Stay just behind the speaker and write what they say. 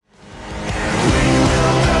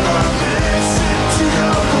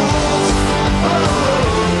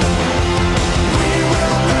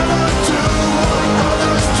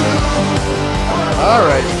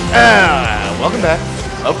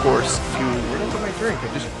look at my drink.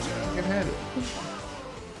 I just fucking had it.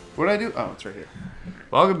 What did I do? Oh, it's right here.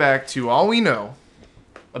 Welcome back to All We Know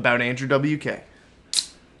About Andrew WK.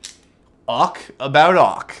 Awk about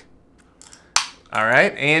Awk. All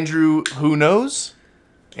right, Andrew, who knows?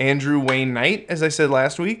 Andrew Wayne Knight, as I said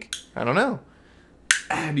last week. I don't know.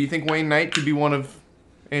 Do you think Wayne Knight could be one of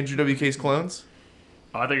Andrew WK's clones?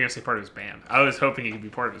 Oh, I thought you were going to say part of his band. I was hoping he could be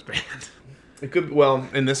part of his band. It could. Well,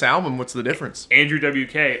 in this album, what's the difference? Andrew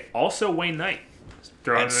WK, also Wayne Knight.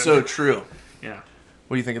 That's so true. Yeah.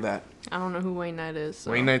 What do you think of that? I don't know who Wayne Knight is.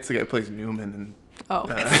 So. Wayne Knight's the guy who plays Newman and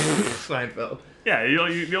Seinfeld. Yeah,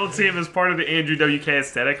 you'll see him as part of the Andrew WK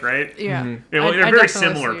aesthetic, right? Yeah. Mm-hmm. Yeah, well, they're very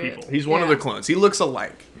similar people. He's one of the clones. He looks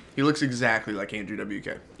alike. He looks exactly like Andrew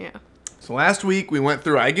WK. Yeah. So last week we went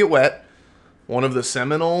through I Get Wet, one of the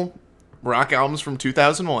seminal rock albums from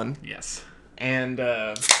 2001. Yes. And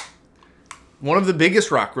one of the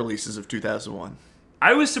biggest rock releases of 2001.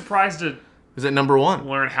 I was surprised to Is it number one?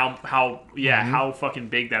 learn how fucking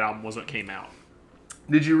big that album was when it came out.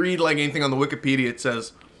 Did you read like anything on the Wikipedia? It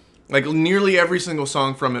says like nearly every single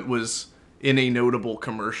song from it was in a notable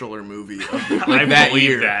commercial or movie of, like I that believe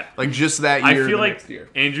year. that. Like just that year. I feel the like next year.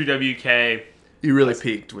 Andrew WK. You really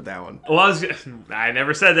peaked with that one. Well, I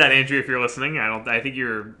never said that, Andrew. If you're listening, I think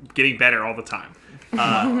you're getting better all the time.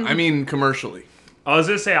 I mean commercially. I was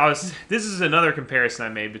gonna say this is another comparison I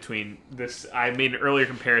made between this. I made an earlier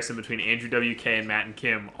comparison between Andrew WK and Matt and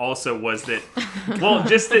Kim. Also, was that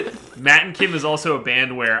just that Matt and Kim is also a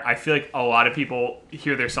band where I feel like a lot of people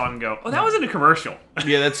hear their song and go, "Oh, that was in a commercial."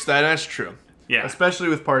 Yeah, that's true. Yeah, Especially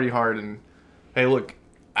with Party Hard and hey, look,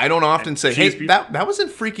 I don't often say, She's hey, that was in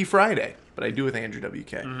Freaky Friday, but I do with Andrew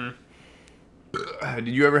WK. Mm-hmm. Did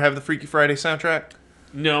you ever have the Freaky Friday soundtrack?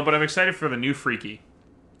 No, but I'm excited for the new Freaky.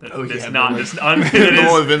 Oh, That's yeah, not the this one with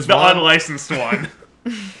Vince the Vaughn? unlicensed one.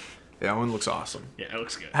 Yeah, that one looks awesome. Yeah, it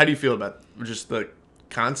looks good. How do you feel about just the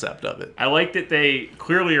concept of it? I like that they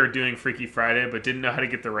clearly are doing Freaky Friday, but didn't know how to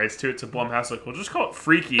get the rights to it. So Blumhouse like, we'll just call it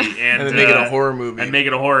Freaky and then make it a horror movie. And make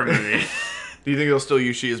it a horror movie. Do you think they'll still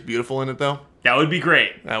use She Is Beautiful in it though? That would be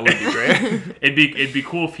great. That would be great. It'd be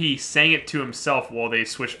cool if he sang it to himself while they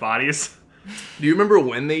switched bodies. Do you remember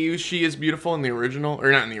when they used She Is Beautiful in the original?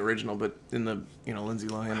 Or not in the original, but in the Lindsay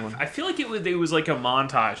Lohan one? I feel like it was like a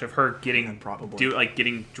montage of her getting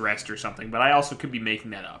getting dressed or something, but I also could be making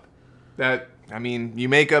that up. You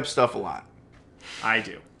make up stuff a lot. I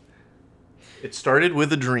do. It started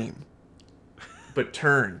with a dream, but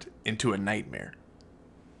turned into a nightmare.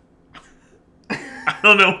 I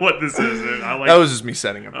don't know what this is. That was just me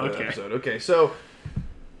setting up the episode. Okay, so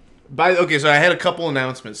I had a couple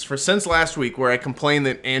announcements since last week where I complained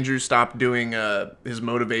that Andrew stopped doing his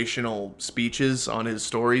motivational speeches on his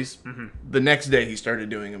stories. Mm-hmm. The next day he started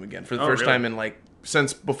doing them again for the first time in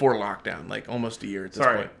since before lockdown, like almost a year at this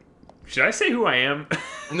point. Should I say who I am?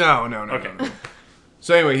 No. Okay. No.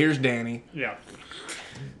 So anyway, here's Danny. Yeah.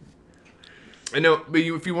 I know, but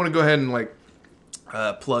if you want to go ahead and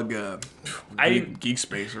plug Geek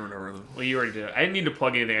Space or whatever. Well, you already did it. I didn't need to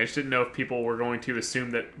plug anything. I just didn't know if people were going to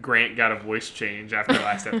assume that Grant got a voice change after the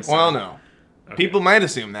last episode. Well, no. Okay. People might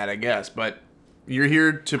assume that, I guess, but you're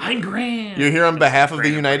here to... I'm Grant! You're here on behalf of the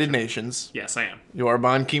United Nations. Yes, I am. You are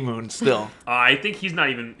Ban Ki-moon still. I think he's not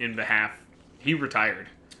even in behalf. He retired.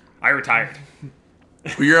 I retired.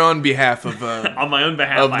 Well, you're on behalf of... on my own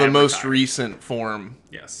behalf, of the most recent form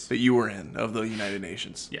yes. that you were in of the United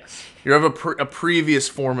Nations. Yes. You're of a previous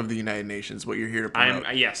form of the United Nations, what you're here to promote.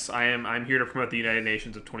 I'm here to promote the United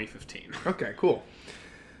Nations of 2015. Okay, cool.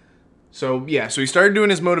 So he started doing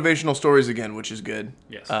his motivational stories again, which is good.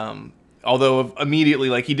 Yes. Although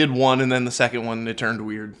immediately, he did one and then the second one, it turned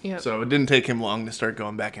weird. Yep. So it didn't take him long to start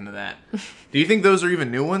going back into that. Do you think those are even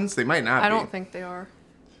new ones? They might not be. I don't think they are.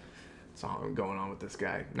 That's all going on with this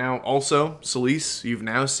guy. Now, also, Celise, you've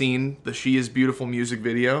now seen the She Is Beautiful music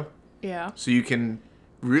video. Yeah. So you can...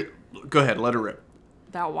 Go ahead, let her rip.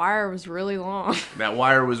 That wire was really long. That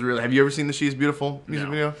wire was really... Have you ever seen the She Is Beautiful music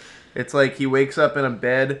No. video? It's like he wakes up in a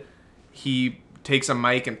bed, he takes a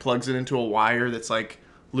mic and plugs it into a wire that's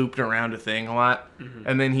looped around a thing a lot. Mm-hmm.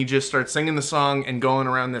 And then he just starts singing the song and going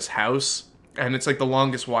around this house. And it's the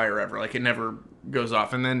longest wire ever. It never goes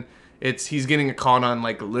off. And then he's getting caught on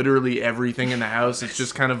literally everything in the house. It's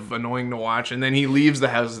just kind of annoying to watch. And then he leaves the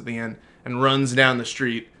house at the end and runs down the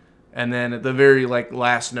street. And then at the very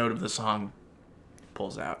last note of the song,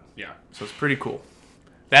 pulls out. Yeah. So it's pretty cool.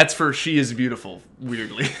 That's for She Is Beautiful,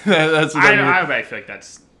 weirdly. That's what I feel like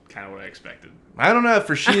that's kind of what I expected. I don't know.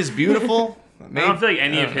 For She Is Beautiful, maybe, I don't feel like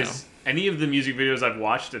any of the music videos I've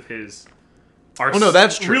watched of his are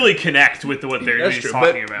that's true. really connect with what he's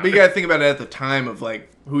talking about. But you gotta think about it at the time of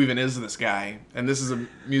who even is this guy? And this is a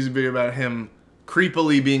music video about him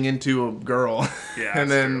creepily being into a girl. Yeah, and that's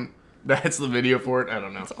then true. that's the video for it. I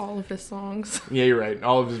don't know. It's all of his songs. Yeah, you're right.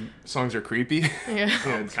 All of his songs are creepy. Yeah.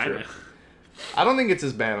 Yeah, it's Kind true. of. I don't think it's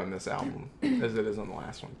as bad on this album as it is on the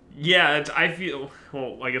last one. Yeah, I feel.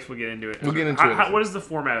 Well, I guess we'll get into it. We'll get into it. What is the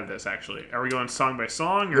format of this? Actually, are we going song by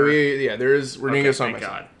song? We're Or? gonna go song by thank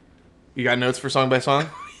song. God. You got notes for song by song?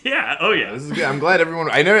 Yeah. Oh yeah. This is good. I'm glad everyone.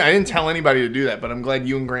 I know I didn't tell anybody to do that, but I'm glad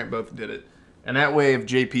you and Grant both did it. And that way, if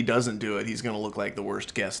JP doesn't do it, he's gonna look like the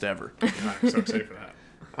worst guest ever. I'm so excited for that.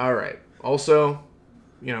 All right. Also,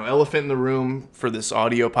 elephant in the room for this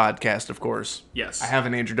audio podcast, of course. Yes. I have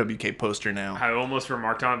an Andrew WK poster now. I almost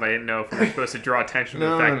remarked on it, but I didn't know if we were supposed to draw attention to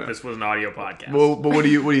No, the fact no. that this was an audio podcast. Well, but what do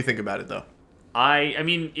you think about it though? I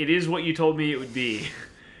mean, it is what you told me it would be.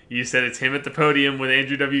 You said it's him at the podium with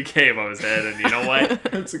Andrew WK above his head, and you know what?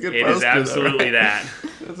 That's a good. It poster, is absolutely though, right? that.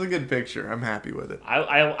 That's a good picture. I'm happy with it.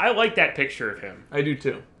 I like that picture of him. I do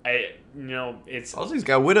too. It's Also, he's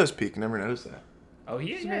got widow's peak. Never noticed that.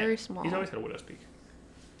 It's very small. He's always had a widow's peak.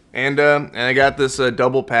 And I got this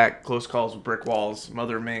double pack, Close Calls with Brick Walls,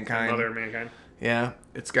 Mother of Mankind. Mother of Mankind. Yeah,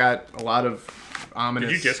 it's got a lot of ominous.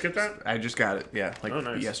 Did you just get that? I just got it. Yeah, Oh,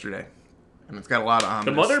 nice. yesterday, and it's got a lot of ominous.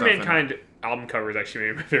 The Mother of stuff in it. Mankind album cover is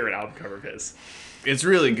actually my favorite album cover of his. It's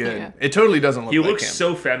really good. Yeah. It totally doesn't look. He like looks him.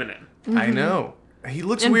 so feminine. I know. He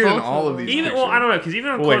looks In weird in both all of of them. these. Even pictures. I don't know, because even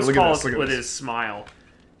on Oh, wait, Close look at Calls this, look at with this. his smile,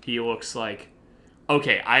 he looks like.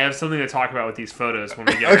 Okay, I have something to talk about with these photos when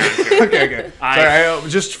we get around to it. Okay. Sorry,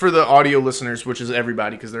 just for the audio listeners, which is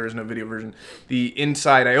everybody, because there is no video version. The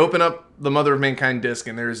inside, I open up the Mother of Mankind disc,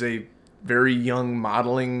 and there's a very young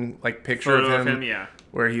modeling picture Photo of him, yeah.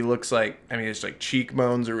 where he looks like. I mean, it's like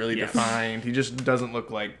cheekbones are really Yes. defined. He just doesn't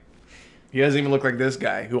look like. He doesn't even look like this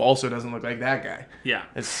guy, who also doesn't look like that guy. Yeah.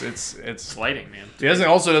 It's. Lighting, man. He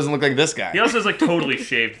also doesn't look like this guy. He also is like totally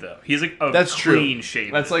shaved though. He's like a That's true. clean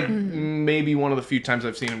shaved. That's like maybe one of the few times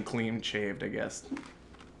I've seen him clean shaved, I guess.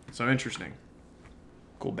 So interesting.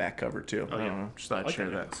 Cool back cover too. I yeah. don't know. Just thought I'd like share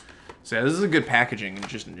that. that. So yeah, this is a good packaging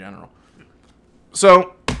just in general.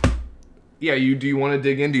 So yeah, do you want to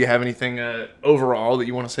dig in? Do you have anything overall that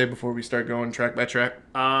you want to say before we start going track by track?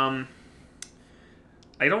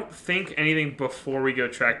 I don't think anything before we go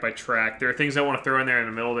track by track. There are things I want to throw in there in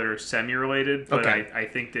the middle that are semi-related, but Okay. I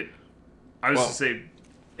think that I was to say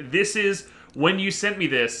this is when you sent me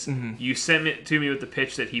this. Mm-hmm. You sent it to me with the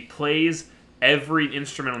pitch that he plays every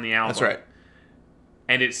instrument on the album. That's right.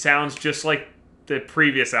 And it sounds just like the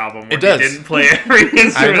previous album where It does. he didn't play every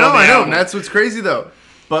instrument I on the know. album. And that's what's crazy though.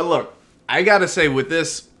 But look, I gotta say with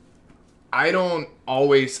this, I don't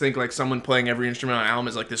always think like someone playing every instrument on an album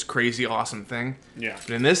is like this crazy awesome thing. Yeah.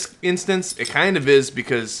 But in this instance, it kind of is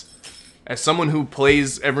because as someone who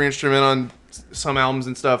plays every instrument on some albums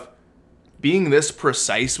and stuff, being this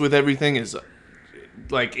precise with everything is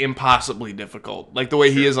like impossibly difficult. Like the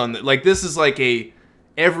way he is on like this is like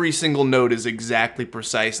every single note is exactly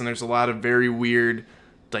precise, and there's a lot of very weird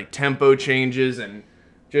like tempo changes, and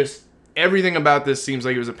just everything about this seems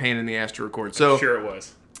like it was a pain in the ass to record. So Sure it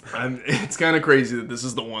was. it's kind of crazy that this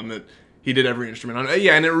is the one that he did every instrument on.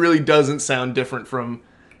 Yeah, and it really doesn't sound different from.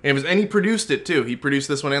 And he produced it too. He produced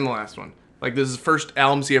this one and the last one. Like this is the first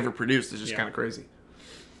albums he ever produced. It's just Yeah. kind of crazy.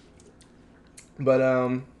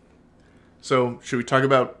 But so should we talk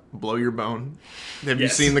about "Blow Your Bone"? Have you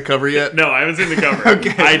Yes. seen the cover yet? No, I haven't seen the cover.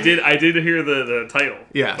 Okay. I did hear the title.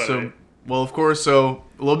 Yeah. but So well, of course. So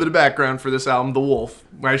a little bit of background for this album, "The Wolf."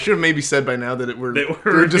 I should have maybe said by now that we're That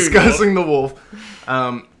we're we're discussing "The Wolf."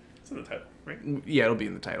 it's in the title, right? Yeah, it'll be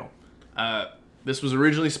in the title. This was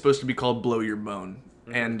originally supposed to be called "Blow Your Bone,"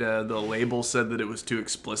 and the label said that it was too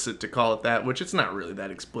explicit to call it that, which it's not really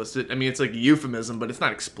that explicit. I mean, it's like a euphemism, but it's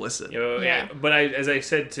not explicit. Yeah. But as I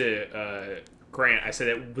said to Grant, I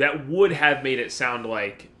said that would have made it sound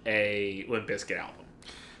like a Limp Bizkit album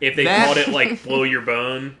if they That- called it like "Blow Your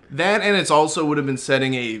Bone." That, and it's also would have been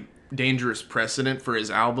setting a dangerous precedent for his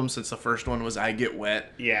album, since the first one was "I Get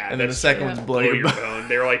Wet," Yeah, and then the that's second true. one's "Blow Your Bone." Bone.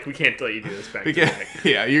 They were like, we can't let you do this back to Because- back.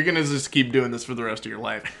 yeah, you're gonna just keep doing this for the rest of your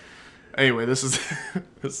life. Anyway, this is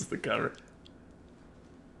this is the cover.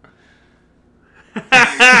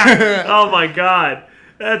 Oh my god,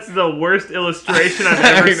 that's the worst illustration I've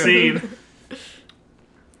I ever know. seen.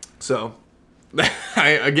 So,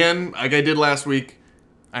 again, like I did last week,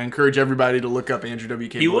 I encourage everybody to look up Andrew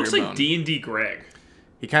WK. He Blow looks Your like Bone. D&D Greg.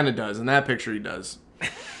 He kind of does. In that picture, he does.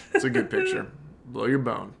 It's a good picture. Blow your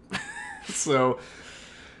bone. So,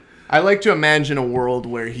 I like to imagine a world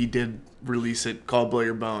where he did release it called "Blow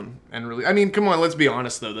Your Bone," and really, I mean, come on, let's be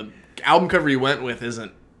honest though. The album cover he went with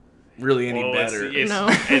isn't really any Well, better. It's No.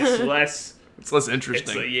 it's less It's less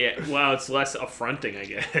interesting. It's less affronting, I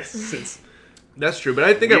guess. That's true, but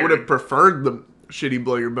I think I weird. would have preferred the shitty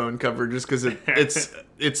Blow Your Bone cover just because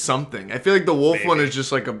it's something. I feel like the Wolf one is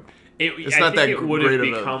just like it's not that great of a... It would have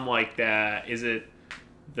become like that. Is it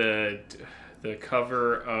the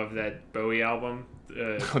cover of that Bowie album?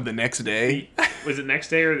 The Next Day? Was it Next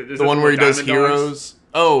Day? Or the one where he does Heroes?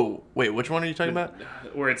 Oh, wait, which one are you talking about?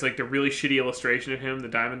 Where it's like the really shitty illustration of him, the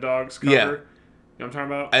Diamond Dogs cover. Yeah. You know what I'm talking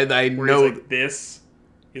about? I where know. He's like this.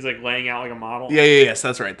 He's like laying out like a model. Yes,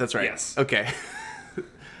 that's right. Yes. Okay.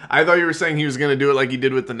 I thought you were saying he was going to do it like he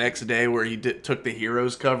did with The Next Day, where he took the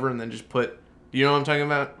Heroes cover and then just put... You know what I'm talking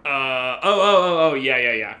about?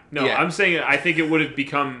 Yeah. No, yeah. I'm saying I think it would have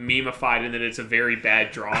become memeified in that it's a very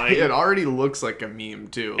bad drawing. It already looks like a meme,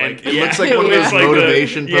 too. Like, it looks like one of those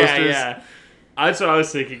motivation posters. Yeah. That's what I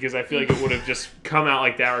was thinking, because I feel like it would have just come out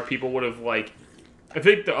like that, where people would have, like... I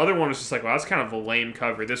think the other one was just like, well, that's kind of a lame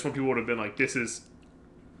cover. This one, people would have been like, this is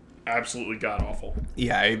absolutely god-awful.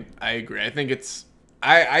 Yeah, I agree. I think it's...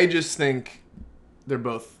 I just think they're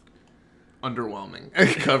both underwhelming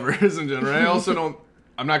covers in general. I also don't...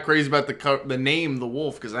 I'm not crazy about the name, The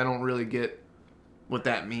Wolf, because I don't really get what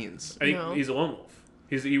that means. I think he's a lone wolf.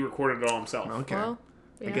 He recorded it all himself. Okay. Well,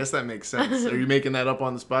 yeah. I guess that makes sense. Are you making that up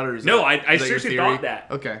on the spot, or is no? that, I seriously thought that.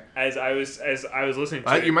 Okay. As I was listening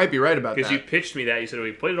to it. You might be right about that. Because you pitched me that. You said,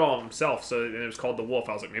 he played it all himself, and it was called The Wolf.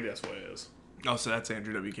 I was like, maybe that's what it is. Oh, so that's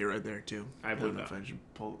Andrew WK right there, too. I believe don't know that. if I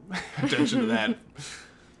should pull attention to that.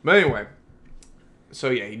 But anyway.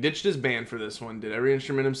 So, yeah, he ditched his band for this one. Did every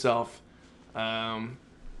instrument himself.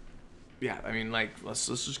 Yeah, I mean, like, let's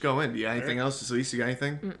just go in. Do you got anything else? Elise, you got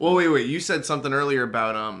anything? Mm-mm. Well, wait. You said something earlier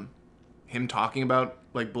about him talking about,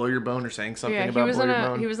 like, Blow Your Bone, or saying something about Blow Your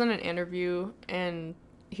Bone. He was in an interview, and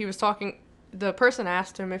he was talking... The person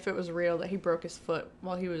asked him if it was real that he broke his foot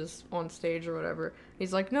while he was on stage or whatever.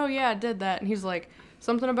 He's like, no, yeah, I did that. And he's like,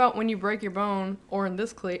 something about when you break your bone, or in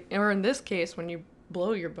this case, when you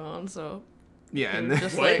blow your bone, so... Yeah, and then...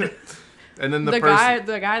 Just like... And then the guy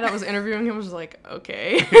that was interviewing him was like,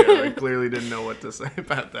 okay. Yeah, he clearly didn't know what to say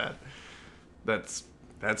about that. That's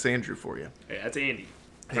Andrew for you. Hey, that's Andy.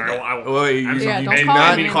 Sorry,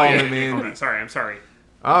 don't call him Andy. I'm sorry.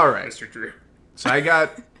 All right, Mr. Drew. So I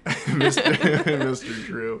got Mr.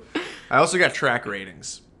 Drew. I also got track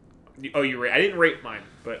ratings. Oh, I didn't rate mine,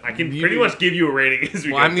 but I can pretty much give you a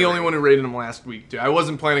rating. I'm the only one who rated them last week, too. I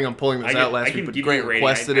wasn't planning on pulling this out last week, but Grant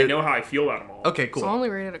requested it. I know how I feel about them all. Okay, cool. So I only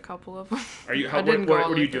rated a couple of them. What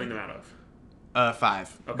are you doing them out of?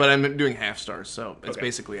 5. Okay. But I'm doing half stars, so it's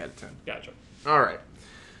basically out of 10. Gotcha. All right.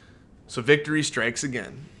 So Victory Strikes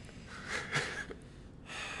Again.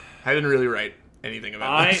 I didn't really write anything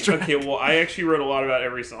about this track. Okay, well, I actually wrote a lot about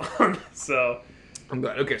every song, so... I'm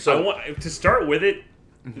glad. Okay, so... I want to start with it,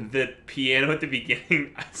 the piano at the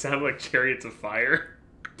beginning sounded like Chariots of Fire.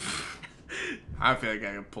 I feel like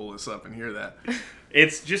I can pull this up and hear that.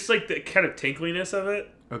 It's just like the kind of tinkliness of it.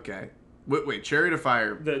 Okay. Wait, Chariot of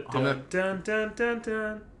Fire. The dun dun dun dun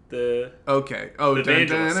dun. The okay. Oh, the dun,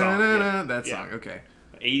 Vangelis song. Yeah. That song. Yeah. Okay.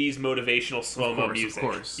 80s motivational slow-mo music. Of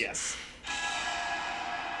course. Yes.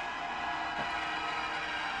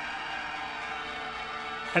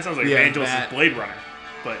 That sounds like Vangelis' Blade Runner,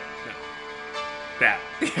 but no. That.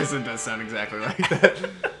 Yes, it does sound exactly like that.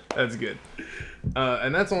 That's good.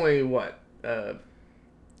 And that's only what?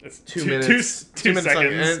 It's 2 minutes. 2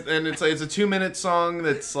 seconds. And it's a 2-minute song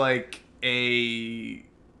that's like it's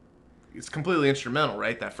completely instrumental,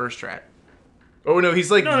 right? That first track. Oh no, he's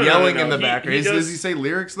like yelling in the background. Does he say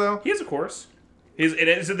lyrics though? He has a chorus. It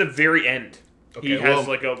is at the very end. Okay, he has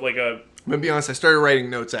like a. I'm gonna be honest. I started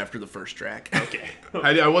writing notes after the first track. Okay.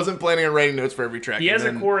 I wasn't planning on writing notes for every track. He has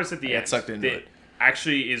a chorus at the end. Sucked into it.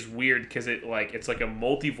 Actually, is weird because it's like a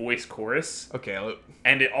multi-voice chorus. Okay.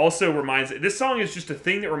 And it also this song is just a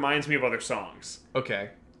thing that reminds me of other songs. Okay.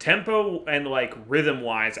 Tempo and like rhythm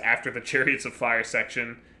wise, after the Chariots of Fire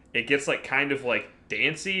section, it gets like kind of like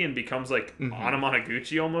dancey and becomes like Anna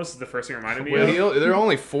Monoguchi almost is the first thing it reminded me of. There are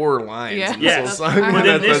only 4 lines in this whole song.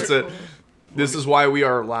 That's it. This is why we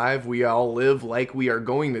are alive. We all live like we are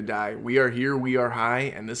going to die. We are here, we are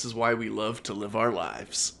high, and this is why we love to live our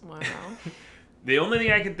lives. Wow. The only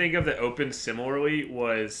thing I can think of that opened similarly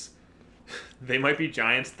was They Might Be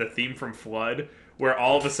Giants, the theme from Flood, where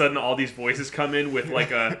all of a sudden all these voices come in with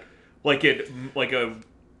like a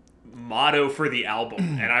motto for the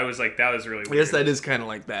album, and I was like, that was really weird. I guess that is kind of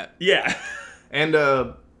like that. Yeah. And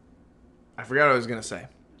I forgot what I was gonna say.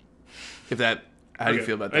 How do you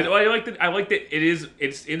feel about that? I like that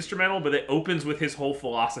it's instrumental, but it opens with his whole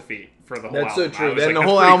philosophy for the whole album. That's so true. And the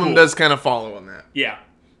whole album does kind of follow on that. Yeah.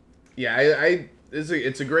 Yeah,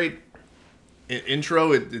 it's a great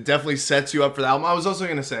intro, it definitely sets you up for the album. I was also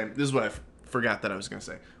going to say, this is what I forgot that I was going to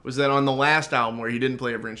say, was that on the last album where he didn't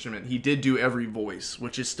play every instrument, he did do every voice,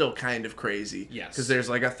 which is still kind of crazy. Yes. Because there's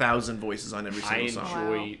like 1,000 voices on every I single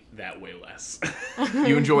song. enjoy that way less.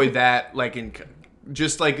 You enjoyed that, like, in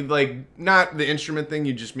just like not the instrument thing,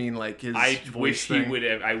 you just mean like his I voice wish thing. he would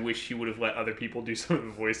have. I wish he would have let other people do some of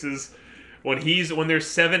the voices. When there's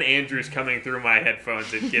 7 Andrews coming through my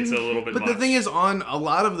headphones, it gets a little bit But much. the thing is, on a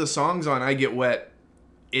lot of the songs on I Get Wet,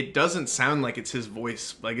 it doesn't sound like it's his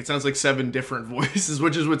voice. Like, it sounds like 7 different voices,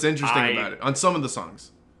 which is what's interesting about it. On some of the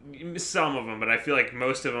songs. Some of them, but I feel like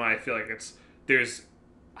most of them, there's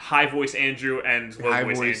high voice Andrew and low High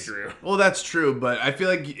voice Andrew. Well, that's true, but I feel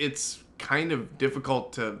like it's kind of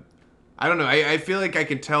difficult to... I don't know. I feel like I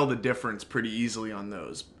can tell the difference pretty easily on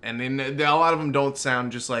those. And then a lot of them don't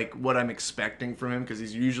sound just like what I'm expecting from him, because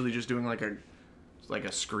he's usually just doing like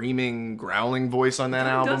a screaming, growling voice on that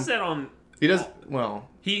album. He does that on... He does... Well...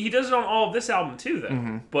 He does it on all of this album too, though.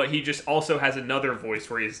 Mm-hmm. But he just also has another voice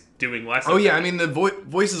where he's doing less. Oh of yeah, it. I mean the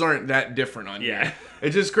voices aren't that different on Yeah. here.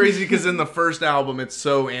 It's just crazy because in the first album it's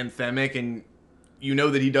so anthemic, and you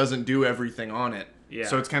know that he doesn't do everything on it. Yeah.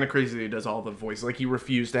 So it's kind of crazy that he does all the voices. Like, he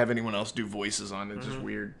refused to have anyone else do voices on it. It's just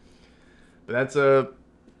weird. But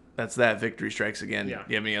that's that. Victory Strikes Again. Yeah.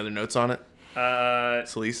 You have any other notes on it,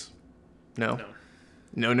 Celise? No.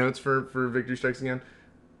 No notes for Victory Strikes Again.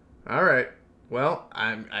 All right. Well,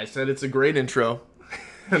 I said it's a great intro,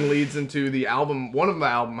 and leads into the album. One of the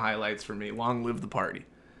album highlights for me. Long Live the Party.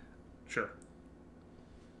 Sure.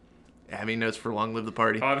 Have any notes for Long Live the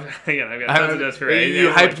Party? Oh, I've got tons of notes for it. You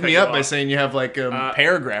hyped me up by saying you have like a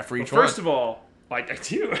paragraph for each one. First of all, like I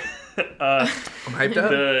do. I'm hyped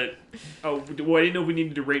up. I didn't know we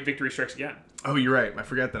needed to rate Victory Strikes Again. Oh, you're right. I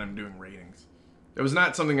forgot that I'm doing ratings. It was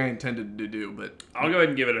not something I intended to do, but I'll go ahead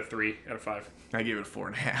and give it a 3 out of 5. I gave it a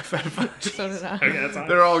 4.5 out of 5. So did I. Okay, that's fine.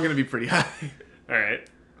 They're all going to be pretty high. All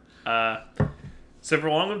right. So for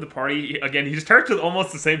Long Live the Party, again, he starts with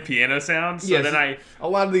almost the same piano sound. So Yes. then A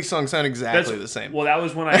lot of these songs sound exactly the same. Well, that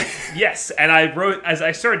was when yes, and I wrote, as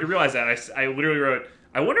I started to realize that, I literally wrote,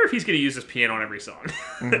 I wonder if he's going to use this piano on every song.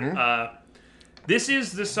 Mm-hmm. This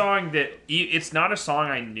is the song that, it's not a song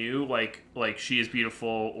I knew, like She Is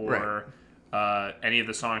Beautiful or any of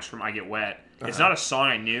the songs from I Get Wet. It's not a song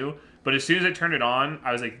I knew, but as soon as I turned it on,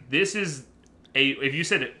 I was like, this is if you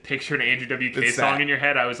said picture an Andrew WK It's song that. in your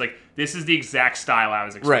head, I was like, this is the exact style I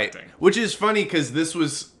was expecting. Right. Which is funny because this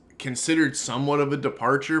was considered somewhat of a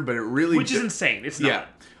departure, but it really... Which is insane. It's not. Yeah.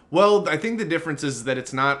 Well, I think the difference is that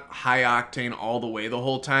it's not high octane all the way the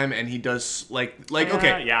whole time, and he does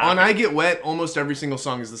okay, on I Get Wet, almost every single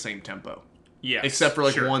song is the same tempo. Yes, Except for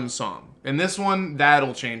sure. one song. And this one,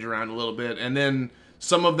 that'll change around a little bit. And then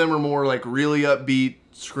some of them are more like really upbeat,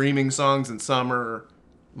 screaming songs, and some are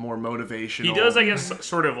more motivational. He does, I guess,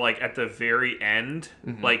 sort of like at the very end,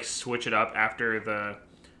 Mm-hmm. like switch it up after the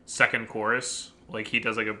second chorus. Like he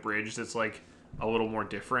does like a bridge that's like a little more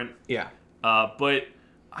different. Yeah. But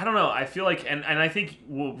I don't know. I feel like, and I think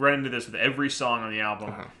we'll run into this with every song on the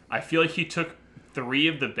album. I feel like he took 3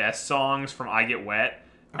 of the best songs from I Get Wet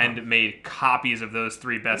and made copies of those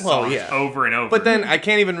 3 best songs over and over. But then I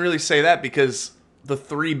can't even really say that because the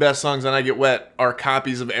 3 best songs on I Get Wet are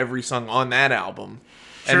copies of every song on that album.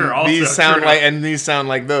 Sure, and also these sound true. these sound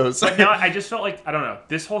like those. But now I just felt like, I don't know,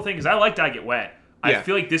 this whole thing, because I liked I Get Wet. I Yeah.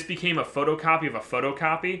 feel like this became a photocopy of a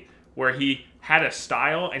photocopy where he had a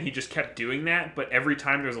style and he just kept doing that, but every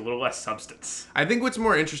time there was a little less substance. I think what's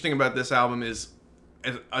more interesting about this album is,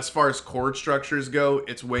 as far as chord structures go,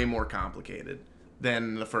 it's way more complicated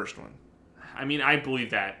than the first one. I mean, I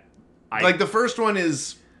believe that. Like, the first one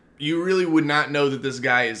is, you really would not know that this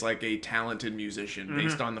guy is like a talented musician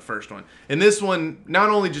based on the first one. And this one, not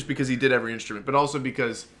only just because he did every instrument, but also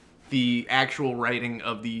because the actual writing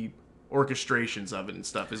of the orchestrations of it and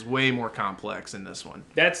stuff is way more complex in this one.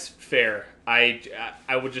 That's fair. I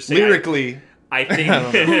would just say Lyrically, I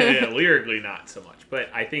think lyrically not so much, but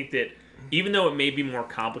I think that even though it may be more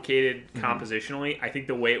complicated compositionally, I think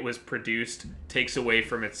the way it was produced takes away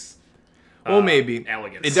from its maybe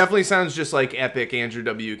elegance. It definitely sounds just like epic Andrew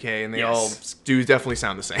WK, and they Yes. all do definitely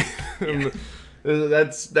sound the same.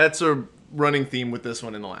 That's a running theme with this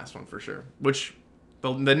one and the last one for sure. Which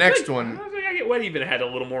the next one, I think I Get Wet even had a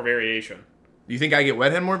little more variation do you think I Get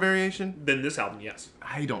Wet had more variation? than this album. Yes.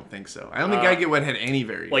 I don't think so. I don't think I Get Wet had any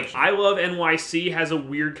variation. Like, I Love NYC has a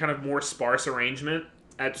weird kind of more sparse arrangement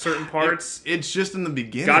at certain parts. It's just in the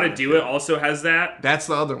beginning. Gotta Do It also has that. That's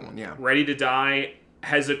the other one, yeah. Ready to Die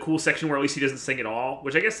has a cool section where at least he doesn't sing at all,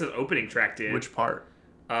 which I guess the opening track did. Which part?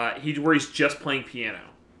 Where he's just playing piano.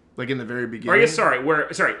 Like in the very beginning? Or I guess,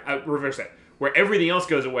 reverse that. where everything else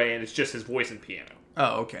goes away and it's just his voice and piano.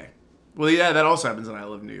 Oh, okay. Well, yeah, that also happens in I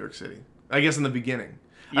Love New York City. I guess in the beginning.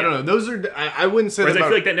 I Yeah. don't know. Those are. I wouldn't say Whereas that I about,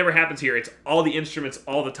 feel like that never happens here. It's all the instruments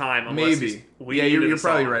all the time. Unless maybe. he's Yeah, leading into you're the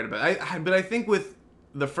probably song. right about it. But I think with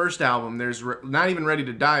the first album, there's not even Ready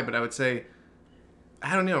to Die, but I would say.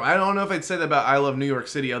 I don't know. I don't know if I'd say that about I Love New York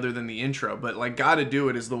City other than the intro, but like Gotta Do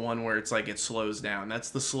It is the one where it's like it slows down. That's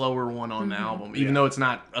the slower one on the album, even though it's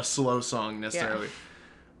not a slow song necessarily.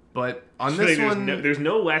 But on So this there's one, there's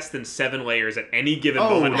no less than 7 layers at any given Oh,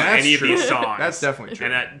 moment on that's any of these true. songs. That's definitely true.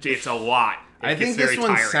 And it's a lot. I think gets this very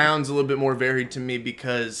one tiring. sounds a little bit more varied to me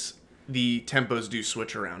because the tempos do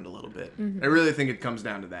switch around a little bit. I really think it comes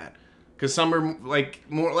down to that. Because some are like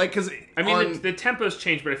more like because I mean, the tempos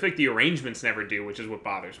change, but I feel like the arrangements never do, which is what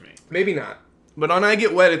bothers me. maybe not. But on I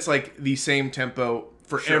Get Wet, it's like the same tempo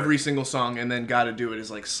for Sure. every single song, and then Gotta Do It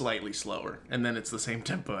is like slightly slower, and then it's the same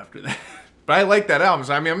tempo after that. But I like that album.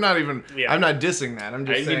 So I mean, I'm not dissing that. I'm I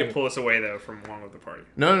just need saying. to pull us away though from Long Live the Party.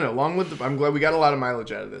 No. Long with the. I'm glad we got a lot of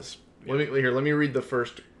mileage out of this. Let me read the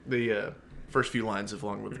first few lines of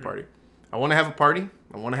Long with the Party. I want to have a party.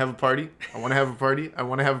 I want to have a party. I want to have a party. I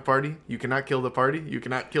want to have a party. You cannot kill the party. You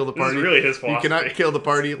cannot kill the This party. is really his You philosophy. cannot kill the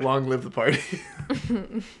party. Long live the party.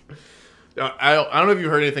 I don't know if you've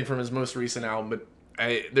heard anything from his most recent album, but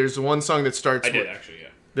there's one song that starts. I did actually, yeah.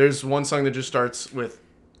 There's one song that just starts with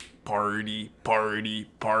party, party,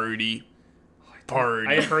 party, party.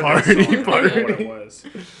 I had heard party, that song. I don't know what party. it was.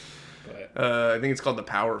 But I think it's called "The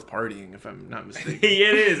Power of Partying," if I'm not mistaken. yeah,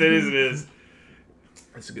 it is.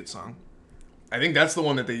 That's a good song. I think that's the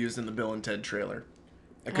one that they used in the Bill and Ted trailer.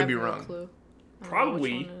 I could be have no wrong. clue. I don't know which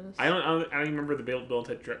Probably. one it is. I don't even remember the Bill and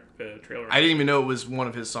Ted trailer. I didn't even know it was one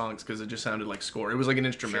of his songs because it just sounded like score. It was like an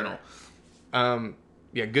instrumental.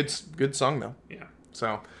 Yeah, good song though. Yeah.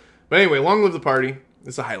 So, but anyway, "Long Live the Party."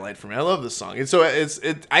 It's a highlight for me. I love this song.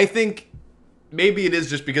 I think maybe it is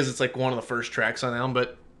just because it's like one of the first tracks on the album,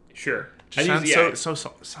 but Sure. it I think, sounds so sounds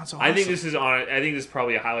so awesome. I think this is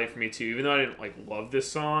probably a highlight for me too. Even though I didn't like love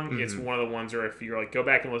this song, it's one of the ones where if you're like go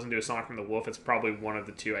back and listen to a song from The Wolf, it's probably one of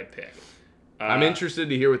the two I'd pick. I'm interested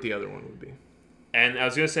to hear what the other one would be. And I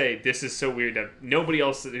was gonna say this is so weird that nobody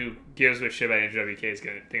else who gives a shit about NWK is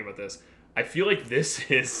gonna think about this. I feel like this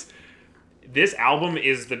album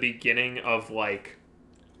is the beginning of like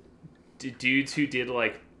dudes who did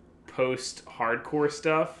like post hardcore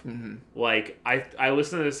stuff. Like I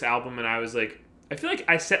listened to this album and I was like, I feel like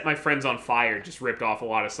I Set My Friends on Fire just ripped off a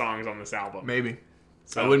lot of songs on this album. Maybe.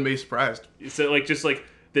 So, I wouldn't be surprised. So like just like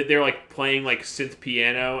that they're like playing like synth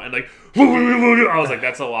piano and like I was like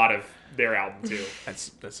that's a lot of their album too.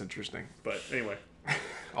 That's interesting. But anyway,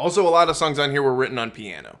 Also, a lot of songs on here were written on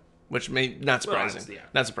piano, which may not surprising. honestly, yeah.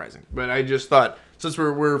 Not surprising. But I just thought since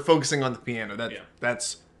we're focusing on the piano,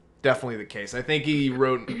 that's definitely the case. I think he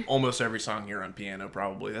wrote almost every song here on piano.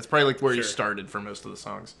 Probably that's probably like where he Sure. started for most of the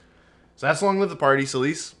songs. So that's "Long Live the Party."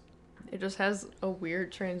 Celise. It just has a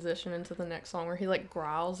weird transition into the next song where he like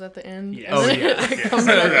growls at the end. Yes. And Oh, then yeah. it like, Yes. comes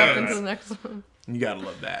back up into the next one. You gotta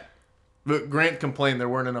love that. But Grant complained there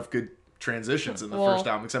weren't enough good transitions in the Well, first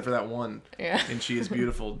album, except for that one. Yeah. And "She Is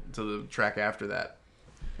Beautiful" to the track after that,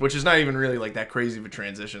 which is not even really like that crazy of a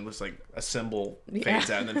transition. It looks like a cymbal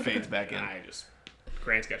fades out and then fades back in.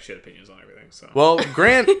 Grant's got shit opinions on everything. So Well,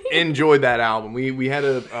 Grant enjoyed that album. We had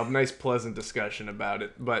a nice, pleasant discussion about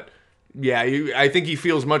it. But yeah, I think he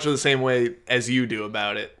feels much of the same way as you do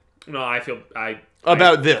about it. no, I feel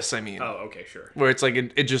About this, I mean. Oh, okay, sure. Where it's like,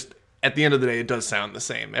 it just, at the end of the day, it does sound the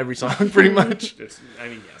same. Every song, pretty much. I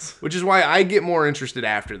mean, yes. Which is why I get more interested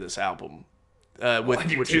after this album. I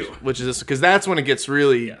do too. Which is this, because that's when it gets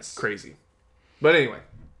really Yes. crazy. But anyway,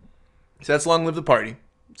 so that's "Long Live the Party."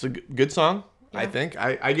 It's a good song, I Yeah. think.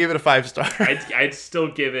 I gave it a 5-star. I'd still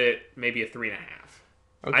give it maybe a 3.5.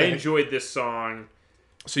 I Okay. enjoyed this song.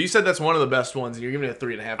 So you said that's one of the best ones, and you're giving it a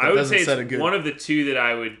 3.5. That I would doesn't say set a it's good. one of the two that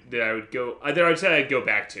I would go. That I'd say I'd go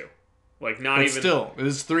back to, like not But even. still, it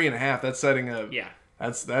is 3.5. That's setting a. Yeah,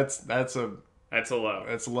 That's that's a low.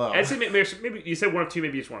 low. I'd say maybe you said 1 of 2,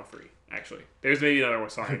 maybe it's 1 of 3. Actually, there's maybe another one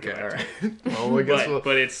song. I'd go Okay, back all to. right. Well, I guess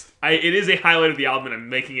But it is a highlight of the album, and I'm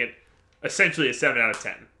making it essentially a 7 out of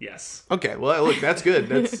 10. Yes. okay. Well, look, that's good.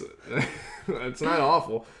 That's that's not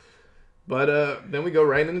awful. But then we go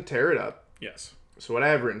right into "Tear It Up." Yes. So what I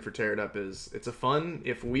have written for "Tear It Up" is it's a fun,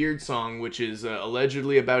 if weird, song, which is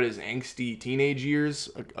allegedly about his angsty teenage years,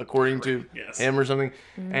 according to Yes. him or something,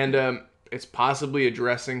 and it's possibly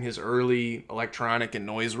addressing his early electronic and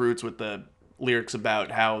noise roots with the lyrics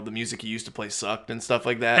about how the music he used to play sucked and stuff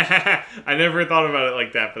like that. I never thought about it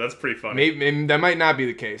like that, but that's pretty funny. Maybe that might not be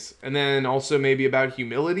the case. And then also maybe about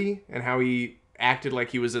humility and how he acted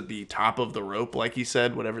like he was at the top of the rope, like he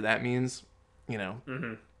said, whatever that means. you know,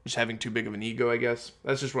 Mm-hmm. just having too big of an ego, I guess.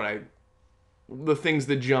 That's just the things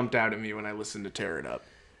that jumped out at me when I listened to Tear It Up.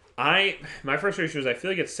 My frustration was I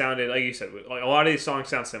feel like it sounded, like you said, like a lot of these songs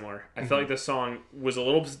sound similar. I felt like this song was a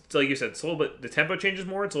little, like you said, it's a little bit, the tempo changes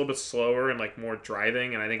more, it's a little bit slower and like more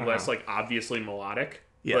driving, and I think less like obviously melodic.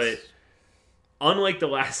 Yes. But unlike the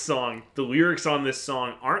last song, the lyrics on this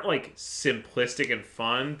song aren't like simplistic and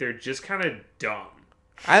fun, they're just kind of dumb.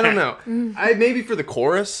 I don't know. Maybe for the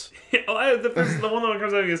chorus. the one that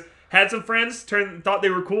comes out is, had some friends, thought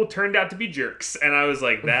they were cool, turned out to be jerks. And I was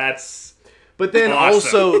like, that's... But then awesome.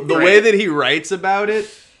 also, the Right. way that he writes about it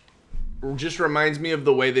just reminds me of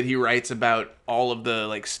the way that he writes about all of the,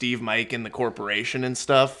 like, Steve Mike and the corporation and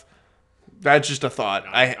stuff. That's just a thought.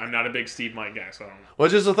 I'm not a big Steve Mike guy, so I don't know. Well,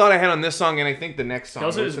 just a thought I had on this song, and I think the next song. He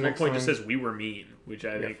also, what's at the one next point, just song? says, we were mean, which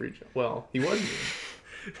I think... Well, he was mean.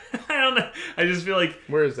 I don't know. I just feel like...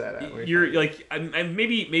 Where is that at? You're, like...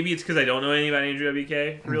 maybe it's because I don't know anything about Andrew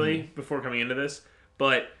WK, really, before coming into this.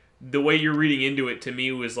 But the way you're reading into it, to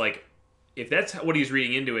me, was like... If that's what he's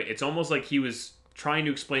reading into it, it's almost like he was trying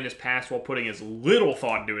to explain his past while putting as little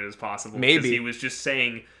thought into it as possible. Maybe. Because he was just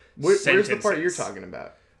saying Where's the sentences. part you're talking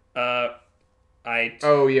about?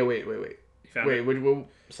 Oh, yeah, wait.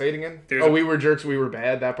 Say it again? We were jerks, we were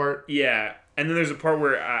bad, that part? Yeah. And then there's a part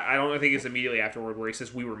where, I don't think it's immediately afterward, where he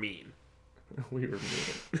says, we were mean. We were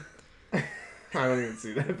mean. I don't even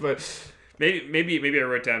see that, but... Maybe I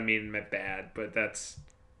wrote down mean and meant bad, but that's...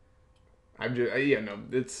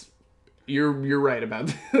 it's... You're right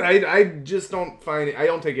about that. I just don't find it... I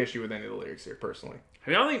don't take issue with any of the lyrics here, personally. I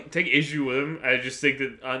mean, I don't take issue with him. I just think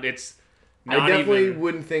that it's not I definitely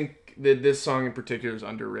wouldn't think that this song in particular is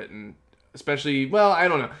underwritten. Especially, well, I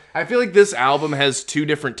don't know. I feel like this album has two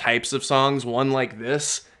different types of songs. One like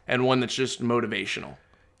this, and one that's just motivational.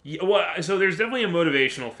 Yeah, well, so there's definitely a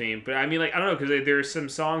motivational theme, but I mean, like, I don't know, because there's some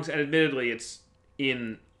songs, and admittedly, it's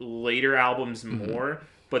in later albums more,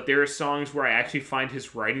 but there are songs where I actually find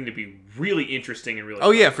his writing to be really interesting and really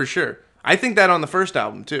Oh, yeah, for sure. I think that on the first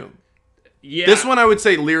album, too. Yeah. This one, I would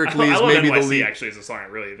say, lyrically I is love maybe NYC, the lead. actually, is a song I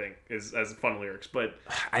really think has fun lyrics, but...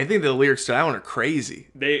 I think the lyrics to that one are crazy.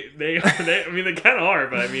 They I mean, they kind of are,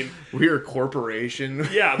 but I mean... We're a corporation.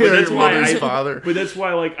 Yeah, but that's Your why mother's father. But that's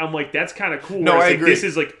why, like, I'm like, that's kind of cool. No, whereas, I like, agree. This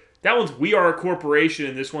is, like, that one's we are a corporation,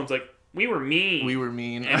 and this one's, like, we were mean. We were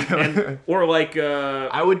mean. Or, like,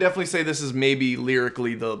 I would definitely say this is maybe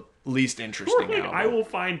lyrically the least interesting like, album. I Will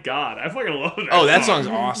Find God. I fucking love that Oh, that song. song's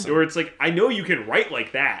awesome. Where it's like, I know you can write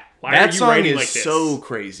like that. Why are That you song writing is like this? so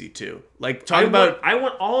crazy, too. Like, I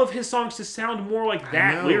want all of his songs to sound more like I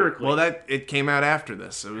that know. lyrically. Well, it came out after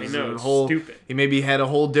this. It was I know, a it's whole stupid. He maybe had a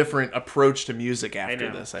whole different approach to music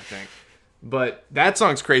after know. this, I think. But that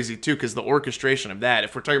song's crazy too, because the orchestration of that,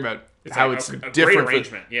 if we're talking about how like it's a great different,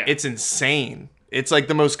 arrangement, yeah. it's insane. It's like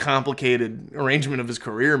the most complicated arrangement of his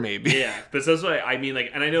career, maybe. Yeah, but that's why I mean,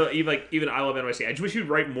 like, and I know even I Love NYC. I just wish he'd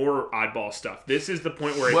write more oddball stuff. This is the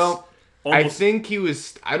point where it's Well, I almost think he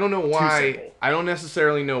was. I don't know why. simple. I don't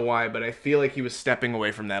necessarily know why, but I feel like he was stepping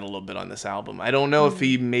away from that a little bit on this album. I don't know if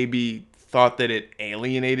he maybe thought that it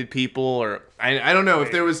alienated people, or I don't know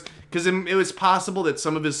if there was, because it was possible that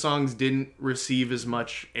some of his songs didn't receive as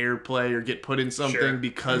much airplay or get put in something Sure.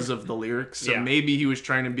 because of the lyrics. So Yeah. maybe he was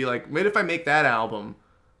trying to be like, what if I make that album,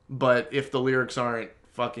 but if the lyrics aren't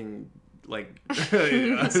fucking like,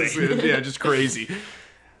 yeah, just crazy.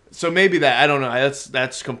 So maybe that, I don't know.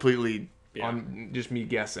 That's completely on just me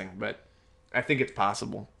guessing, but I think it's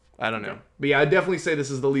possible. I don't know. But yeah, I'd definitely say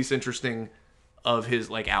this is the least interesting of his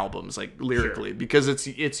like albums, like lyrically, because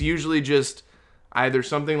it's usually just either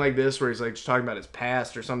something like this where he's like just talking about his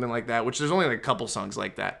past or something like that, which there's only like a couple songs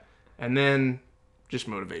like that, and then just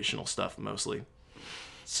motivational stuff mostly.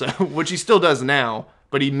 So which he still does now,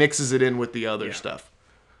 but he mixes it in with the other stuff.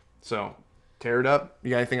 So Tear It Up. You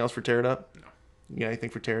got anything else for Tear It Up? No. You got anything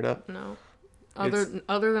for Tear It Up? No. Other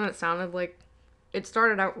than it sounded like, it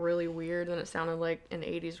started out really weird and it sounded like an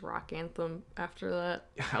 80s rock anthem after that.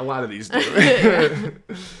 A lot of these do.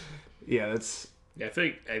 Yeah, that's... Yeah, I feel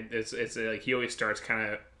like it's like he always starts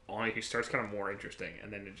kind of more interesting,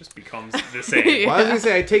 and then it just becomes the same. Well, I was gonna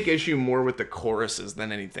say I take issue more with the choruses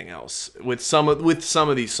than anything else with some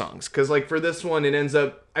of these songs, because like for this one, it ends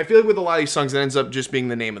up. I feel like with a lot of these songs, it ends up just being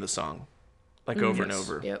the name of the song, like over and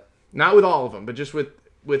over. Yep. Not with all of them, but just with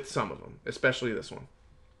some of them, especially this one.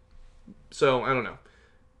 So I don't know.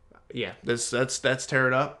 Yeah, that's Tear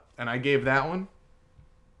It Up, and I gave that one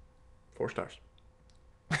 4 stars.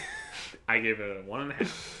 I gave it a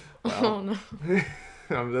 1.5. Oh no.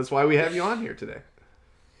 That's why we have you on here today.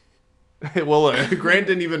 Well, Grant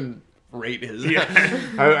didn't even rate his. Yeah.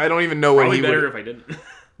 I don't even know what Probably he better would. if I didn't.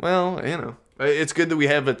 Well, you know, It's good that we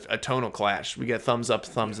have a tonal clash. We get thumbs up,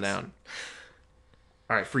 thumbs down.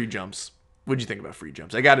 All right, Free Jumps. What did you think about Free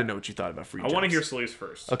Jumps? I got to know what you thought about Free Jumps. I want to hear Solis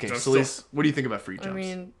first. Okay, Solis, what do you think about Free Jumps? I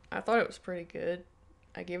mean, I thought it was pretty good.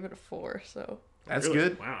 I gave it a 4, so. That's Really?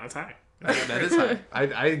 good. Wow, that's high. That is high.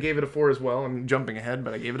 I gave it a 4 as well. I'm jumping ahead,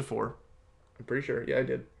 but I gave it a 4. I'm pretty sure. Yeah, I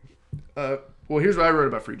did. Well, here's what I wrote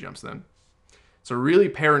about Free Jumps then. It's a really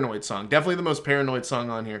paranoid song. Definitely the most paranoid song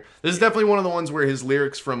on here. This is definitely one of the ones where his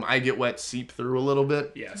lyrics from I Get Wet seep through a little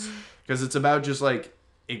bit. Yes. Because it's about just like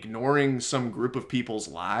ignoring some group of people's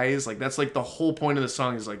lies. Like that's like the whole point of the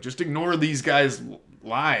song is like just ignore these guys'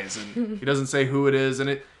 lies. And he doesn't say who it is.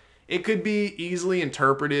 And it could be easily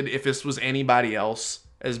interpreted if this was anybody else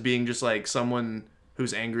as being just like someone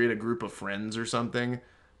who's angry at a group of friends or something.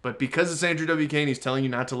 But because it's Andrew WK and he's telling you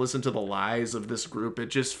not to listen to the lies of this group, it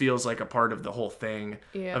just feels like a part of the whole thing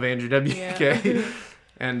of Andrew WK. Yeah.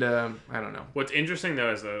 And I don't know. What's interesting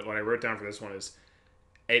though is what I wrote down for this one is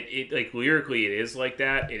it like lyrically it is like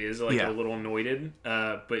that. It is like a little noited.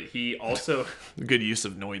 But he also good use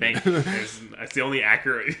of noited. Thank you. That's the only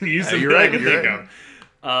accurate use of it I can think of.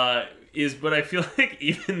 But I feel like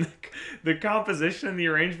even the composition and the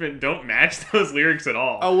arrangement don't match those lyrics at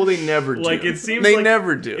all. Oh well, they never do. Like it seems they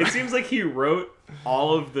never do. It seems like he wrote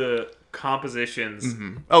all of the compositions.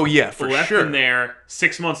 Mm-hmm. Oh yeah, for left sure. them there.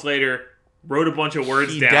 6 months later, wrote a bunch of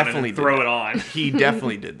words down and throw it on. He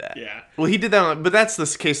definitely did that. Yeah. Well, he did that, but that's the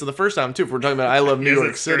case of the first album too. If we're talking about I Love New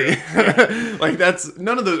York City, like that's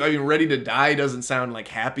none of those. I mean, Ready to Die doesn't sound like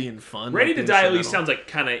happy and fun. Ready to Die at least sounds like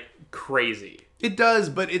kind of crazy. It does,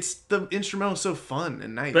 but it's the instrumental so fun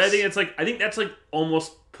and nice. But I think that's like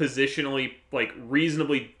almost positionally like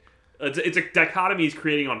reasonably. It's a dichotomy he's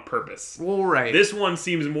creating on purpose. Well, right. This one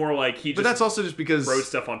seems more like he. But that's also just because wrote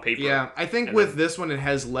stuff on paper. Yeah, I think with this one it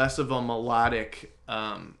has less of a melodic.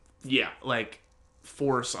 Like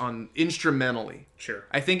force on instrumentally. Sure.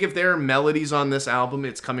 I think if there are melodies on this album,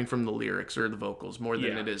 it's coming from the lyrics or the vocals more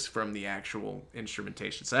than it is from the actual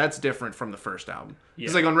instrumentation. So that's different from the first album.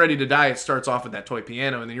 It's like on Ready to Die, it starts off with that toy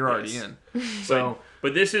piano, and then you're already in. So,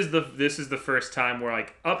 but this is the first time where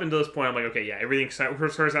like up until this point, I'm like, okay, yeah, everything sort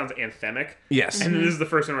of sounds anthemic. Yes. And then this is the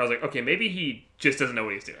first one where I was like, okay, maybe he just doesn't know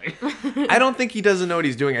what he's doing. I don't think he doesn't know what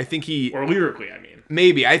he's doing. I think or lyrically, I mean.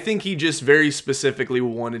 Maybe. I think he just very specifically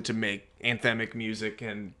wanted to make anthemic music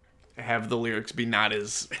and have the lyrics be not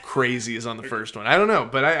as crazy as on the first one. I don't know,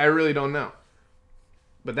 but I really don't know.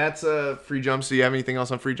 But that's Free Jumps. Do you have anything else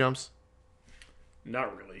on Free Jumps?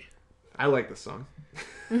 Not really. I like this song,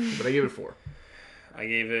 but I gave it a 4. I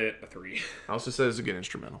gave it a 3. I also said it's a good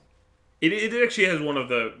instrumental. It actually has one of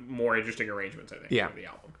the more interesting arrangements, I think, of the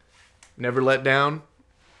album. Never Let Down.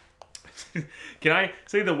 Can I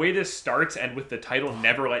say the way this starts and with the title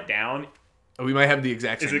Never Let Down? We might have the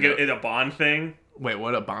exact same. Is it a Bond thing? Wait,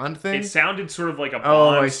 what, a Bond thing? It sounded sort of like a Bond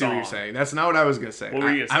song. Oh, I see song. what you're saying. That's not what I was going to say. What were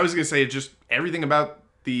you going to say? I was going to say just everything about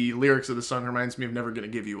the lyrics of the song reminds me of Never Gonna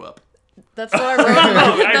Give You Up. That's what I wrote.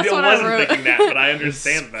 I wasn't thinking that, but I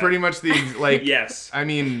understand it's that. Pretty much the, like... Yes. I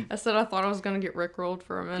mean... I said I thought I was going to get rickrolled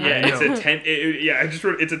for a minute. Yeah, I just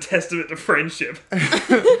wrote, it's a testament to friendship.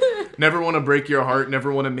 Never want to break your heart,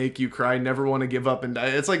 never want to make you cry, never want to give up and die.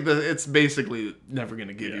 It's like it's basically never going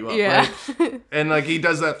to give you up, right? And like he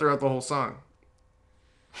does that throughout the whole song.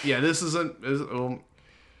 Yeah, this is what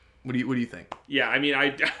do you think? Yeah, I mean,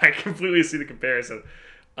 I completely see the comparison.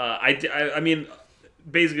 I mean,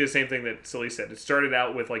 basically the same thing that Sully said. It started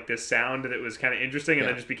out with like this sound that was kind of interesting, and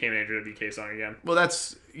then just became an Andrew WK song again. Well,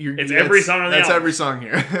 it's every song on the album. That's every song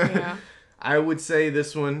here. Yeah. I would say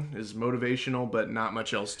this one is motivational, but not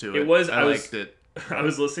much else to it. I liked it. I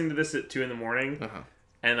was listening to this at 2 a.m.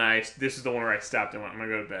 And this is the one where I stopped and went, I'm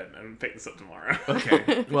going to go to bed and pick this up tomorrow.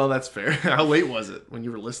 Okay. Well, that's fair. How late was it when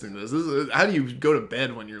you were listening to this? How do you go to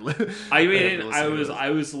bed when you're listening? I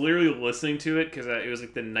was literally listening to it because it was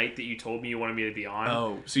like the night that you told me you wanted me to be on.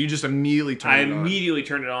 Oh, so you just immediately turned it on. I immediately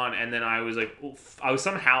turned it on, and then I was like, I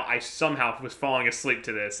somehow was falling asleep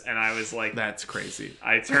to this, and I was like, that's crazy.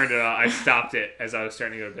 I turned it on. I stopped it as I was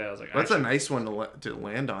starting to go to bed. I was like, that's a nice one to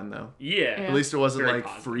land on, though. Yeah. At least it wasn't Very like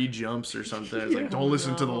positive. Free Jumps or something. It's like, don't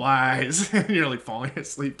listen to the lies. And you're like falling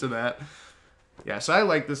asleep to that. Yeah, so I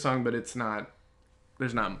like this song, but there's not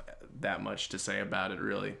that much to say about it,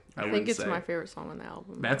 really. I think it's my favorite song on the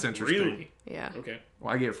album. That's interesting. Really? Yeah. Okay.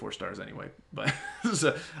 Well, I gave it 4 stars anyway, but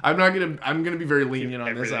so I'm gonna be very lenient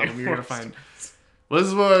on this album. You're gonna find. Well, this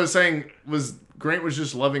is what I was saying. Grant was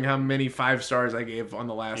just loving how many 5 stars I gave on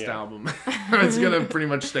the last album. It's gonna pretty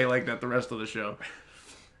much stay like that the rest of the show.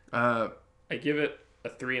 I give it a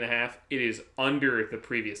 3.5, it is under the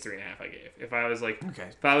previous 3.5 I gave. If I was like, Okay.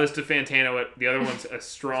 if I was to Fantano it, the other one's a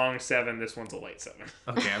strong 7. This one's a light 7.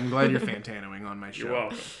 Okay, I'm glad you're Fantanoing on my show. You're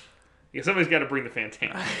welcome. Yeah, somebody's got to bring the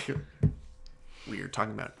Fantano. We are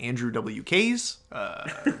talking about Andrew WK's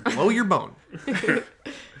Blow Your Bone.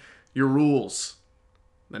 Your rules.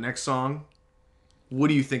 The next song. What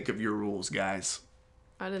do you think of your rules, guys?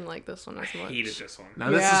 I didn't like this one as I much. hated this one.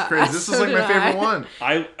 Now this is Yeah, crazy. This is so like my did favorite I. one.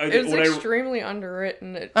 It was extremely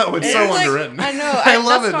underwritten. It's so underwritten. I know. I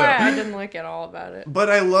love that's it, why though. I didn't like it all about it.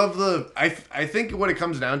 But I love I think what it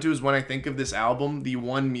comes down to is when I think of this album, the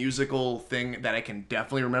one musical thing that I can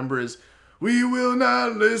definitely remember is "We will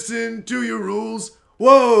not listen to your rules."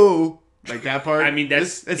 Whoa. Like that part. I mean,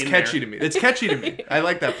 that's it's in catchy there. to me. It's catchy to me. I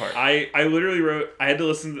like that part. I literally wrote, I had to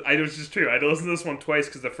listen, it was just true. I had to listen to this one twice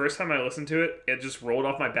because the first time I listened to it, it just rolled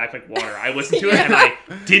off my back like water. I listened to it and I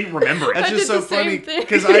didn't remember it. That's I just did so the same funny thing.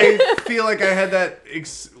 because I feel like I had that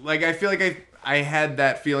I feel like I had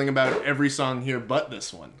that feeling about every song here but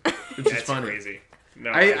this one. Which is That's funny. crazy.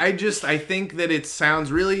 No, I think that it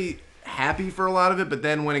sounds really happy for a lot of it, but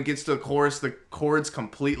then when it gets to the chorus, the chords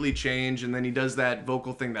completely change, and then he does that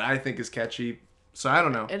vocal thing that I think is catchy. So I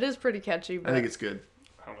don't know. It is pretty catchy. But I think it's good.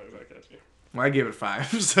 how much is that catchy? Well, I gave it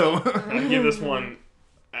 5. So I'd give this one,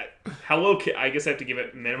 Hello Kitty. I guess I have to give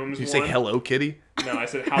it minimum. you say Hello Kitty? No, I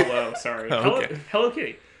said hello. Sorry. Oh, okay. Hello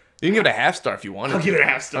Kitty. You can give it a half star if you want. I'll give it a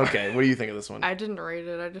half star. Okay, what do you think of this one? I didn't rate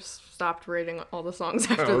it. I just stopped rating all the songs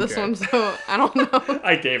after Oh, this okay. one, so I don't know.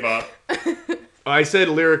 I gave up. I said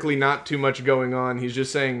lyrically not too much going on. He's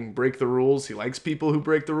just saying break the rules. He likes people who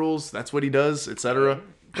break the rules. That's what he does, etc.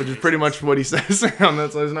 Which is pretty much what he says on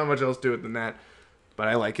that. So there's not much else to it than that. But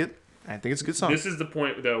I like it. I think it's a good song. This is the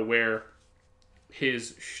point though where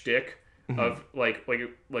his shtick of like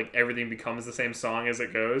everything becomes the same song as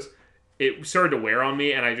it goes. It started to wear on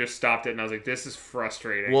me, and I just stopped it, and I was like, "This is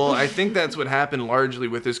frustrating." Well, I think that's what happened largely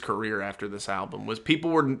with his career after this album. Was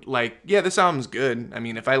people were like, "Yeah, this album's good. I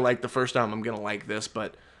mean, if I like the first album, I'm gonna like this."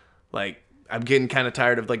 But like, I'm getting kind of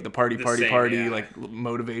tired of like the party, yeah. like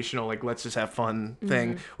motivational, like let's just have fun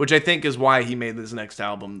thing. Which I think is why he made this next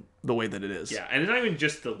album the way that it is. yeah, and it's not even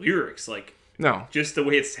just the lyrics, like No, just the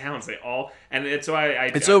way it sounds. They all, and it's why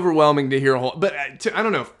it's overwhelming to hear a whole. But I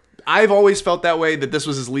don't know. I've always felt that way, that this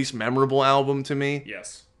was his least memorable album to me.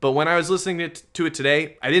 Yes. But when I was listening to it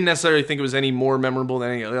today, I didn't necessarily think it was any more memorable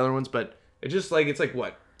than any of the other ones, but it just it's like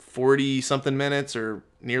what, 40 something minutes or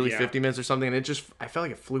nearly Yeah. 50 minutes or something, and I felt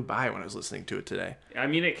like it flew by when I was listening to it today. I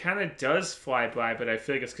mean, it kind of does fly by, but I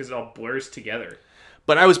feel like it's because it all blurs together.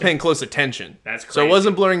 But I was paying close attention. That's So it crazy.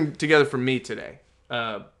 wasn't blurring together for me today.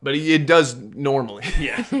 But it does normally.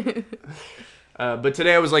 Yeah. But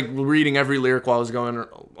today I was like reading every lyric while I was going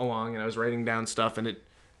along, and I was writing down stuff, and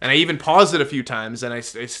I even paused it a few times, and I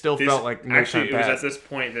still felt like no Actually, time it was passed. at this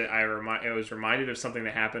point that I was reminded of something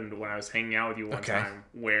that happened when I was hanging out with you one Okay. time,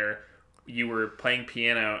 where you were playing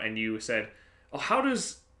piano and you said, "Oh, how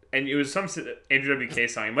does?" And it was some Andrew WK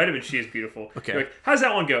song. It might have been "She Is Beautiful." Okay. You're like, how does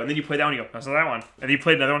that one go? And then you play that one. You go, "No, it's not that one." And then you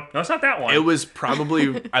played another one. No, it's not that one. It was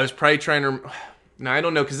probably I was probably trying to. No, I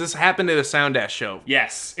don't know, because this happened at a Sound Dash show.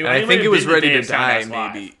 Yes. And I think it was ready to die, Sound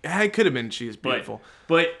Live. maybe. It could have been She Is Beautiful.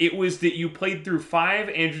 But it was that you played through 5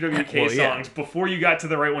 Andrew WK Well, yeah. songs before you got to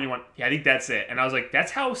the right one. You went, yeah, I think that's it. And I was like,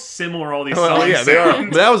 that's how similar all these Well, songs yeah, they are.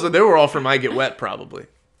 sound. But they were all from I Get Wet, probably.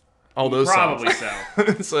 All those Probably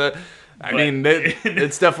songs. So, I But- mean,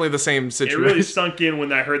 it's definitely the same It situation. really sunk in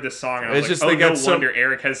when I heard this song. And I was It's like, just they oh, got no so- wonder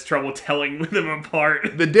Eric has trouble telling them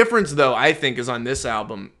apart. The difference, though, I think, is on this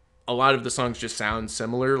album, a lot of the songs just sound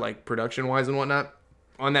similar, like production-wise and whatnot.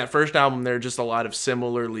 On that first album, there are just a lot of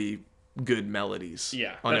similarly good melodies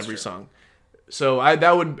Yeah, on that's every true. song. So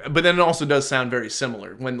but then it also does sound very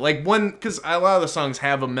similar. Because a lot of the songs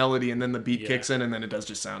have a melody and then the beat Yeah. kicks in and then it does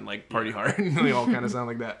just sound like party hard. And they all kind of sound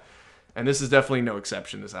like that. And this is definitely no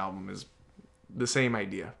exception. This album is the same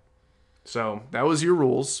idea. So that was your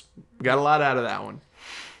rules. We got a lot out of that one.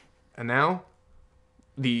 And now,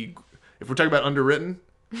 if we're talking about underwritten,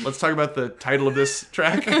 let's talk about the title of this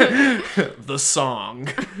track, The Song.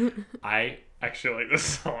 I actually like this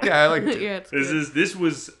song. Yeah, I like it. Yeah, it's good. This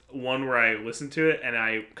was one where I listened to it and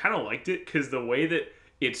I kind of liked it because the way that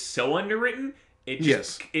it's so underwritten, it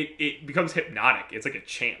just, it becomes hypnotic. It's like a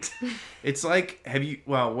chant. It's like,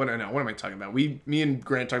 what am I talking about? Me and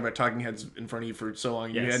Grant talked about Talking Heads in front of you for so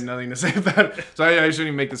long. You Yes. had nothing to say about it. So I shouldn't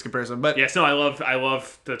even make this comparison. But Yes, no, I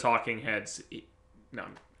love the Talking Heads. No,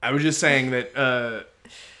 I was just saying that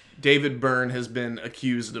David Byrne has been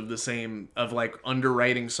accused of like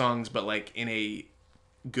underwriting songs, but like in a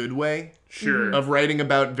good way. sure. Of writing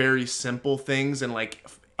about very simple things and like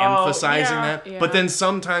emphasizing yeah. that. Yeah. But then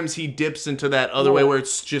sometimes he dips into that other way Well- where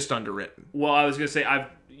it's just underwritten. Well, I was gonna say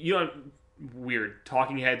weird.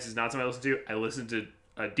 Talking Heads is not something I listen to. I listen to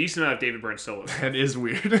a decent amount of David Byrne solos. That is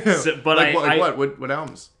weird. But what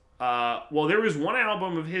albums? Well, there was one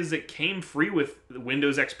album of his that came free with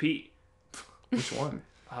Windows XP. Which one?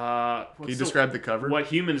 Can Can you describe the cover? What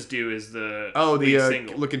Humans Do is the Oh, lead the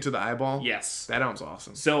single. Look Into the Eyeball? Yes. That album's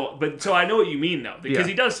awesome. So I know what you mean though, because Yeah.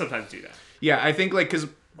 he does sometimes do that. Yeah, I think, like, because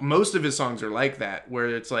most of his songs are like that, where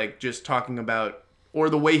it's, like, just talking about, or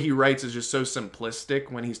the way he writes is just so simplistic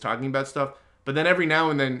when he's talking about stuff. But then every now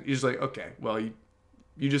and then, he's like, okay, well,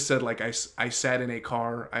 you just said, like, I sat in a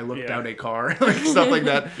car, I looked Yeah. out a car, like, stuff like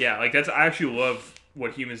that. Yeah, like I actually love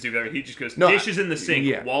what Humans Do better. He just goes, No, dishes in the sink,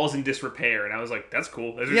 yeah. walls in disrepair, and I was like, that's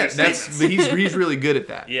cool. Those are Yeah, just that's statements. he's really good at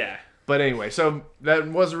that. Yeah. But anyway, so that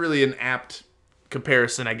wasn't really an apt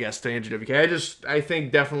comparison, I guess, to Andrew WK. I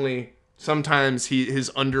think definitely sometimes his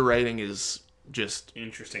underwriting is just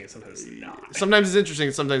Interesting, and sometimes it's not. sometimes it's interesting,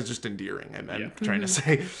 and sometimes just endearing. I'm Yeah. trying to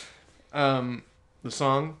say. The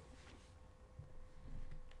song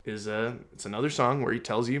is it's another song where he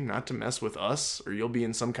tells you not to mess with us or you'll be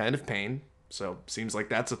in some kind of pain. So seems like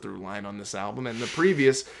that's a through line on this album. And the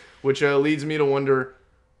previous, which leads me to wonder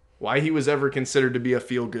why he was ever considered to be a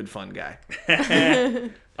feel good fun guy.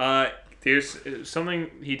 There's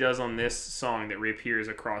something he does on this song that reappears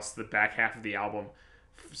across the back half of the album,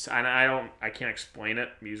 and I can't explain it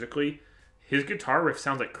musically. His guitar riff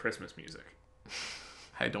sounds like Christmas music.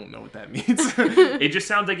 I don't know what that means. It just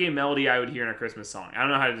sounds like a melody I would hear in a Christmas song. I don't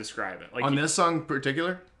know how to describe it. Like On this song in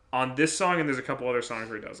particular? on this song, and there's a couple other songs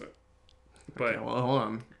where he does it. But Okay, well, hold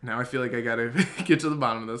on. Now I feel like I gotta get to the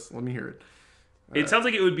bottom of this. Let me hear it. it sounds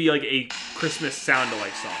like it would be like a Christmas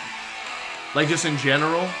sound-alike song. Like just in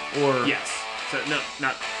general, or Yes. So no,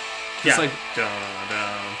 not. Just yeah. like- Dun,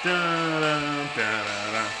 dun, dun, dun, dun,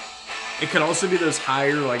 dun, dun. it could also be those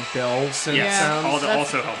higher like bell synth Yes. sounds. All the- That's-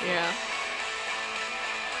 also helpful. Yeah.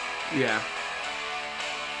 Yeah.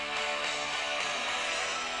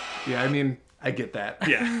 Yeah, I mean, I get that.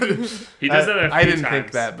 Yeah. He does that a few I didn't times.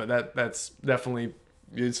 think that, but that's definitely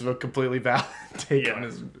it's a completely valid take Yeah. on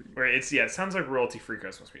his. Where it sounds like royalty-free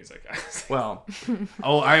Christmas music. Well,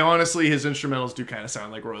 I honestly, his instrumentals do kind of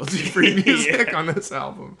sound like royalty-free music Yeah. on this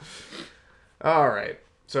album. All right,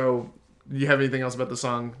 so do you have anything else about the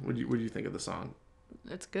song? What do you think of the song?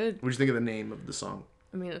 It's good. What do you think of the name of the song?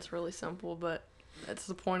 I mean, it's really simple, but that's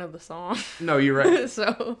the point of the song. No, you're right.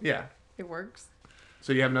 So Yeah. it works.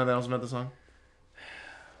 So you have nothing else about the song?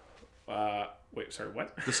 Wait, sorry,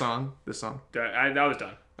 what? This song? I was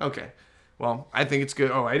done. Okay. Well, I think it's good.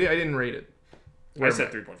 Oh, I didn't rate it. I Where said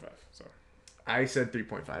am 3.5. So I said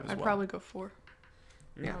 3.5 as I'd well. probably go 4.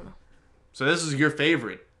 Yeah. I don't know. So this is your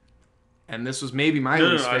favorite, and this was maybe my no,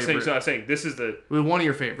 least I was saying. favorite. So I was saying this is the One of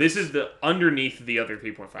your favorites. this is the underneath the other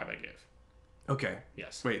 3.5 I gave. Okay.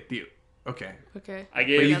 Yes. Wait. Okay. Okay. I But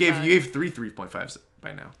gave. you got gave that. you gave 3.5s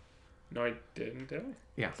by now. No, I didn't. Did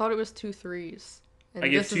I? I thought it was 2 3s. And I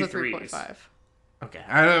gave this is 2 a 3.5. 3s. Okay.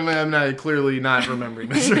 I'm not clearly not remembering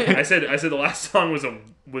this. Right? I said the last song was a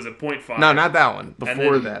 0.5. No, not that one. And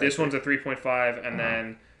Before then that. this I one's think. a 3.5, and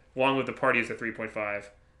then Long Live the Party is a 3.5,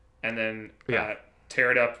 and then Yeah.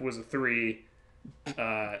 Tear It Up was a 3.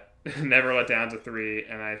 Never Let Down's a 3,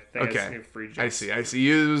 and I think Okay. it's Free I Jump.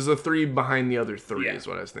 see. It was a 3 behind the other 3 Yeah. is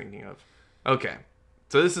what I was thinking of. Okay.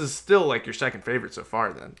 So this is still like your second favorite so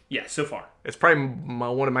far then. Yeah, so far. It's probably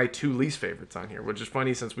one of my 2 least favorites on here, which is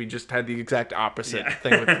funny since we just had the exact opposite Yeah.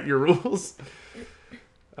 thing with your rules.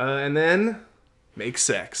 And then Make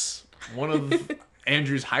Sex. One of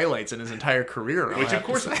Andrew's highlights in his entire career. I'll Which, have of to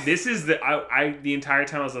course, say. this is the entire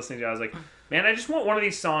time I was listening to it, I was like, man, I just want one of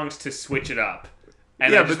these songs to switch it up.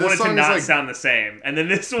 And Yeah, I but just this want it to song is not like- sound the same. And then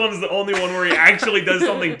this one's the only one where he actually does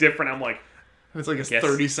something different. I'm like, It's like it's Yes.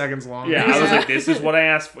 30 seconds long. yeah, I was Yeah. like, this is what I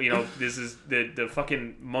asked for. You know, this is the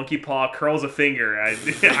fucking monkey paw curls a finger.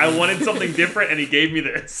 I wanted something different, and he gave me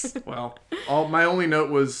this. Well, my only note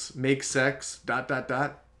was Make Sex ...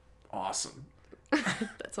 Awesome.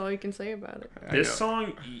 That's all you can say about it. I This know.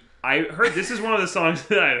 song, I heard. This is one of the songs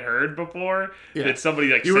that I'd heard before. Yeah. That somebody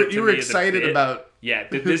like You sent were to you were me as a excited bit. about Yeah,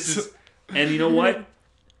 this is, and you know what?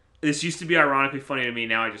 This used to be ironically funny to me.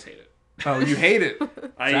 Now I just hate it. Oh, you hate it.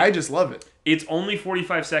 I just love it. It's only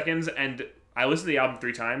 45 seconds, and I listened to the album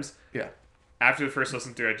 3 times. Yeah. After the first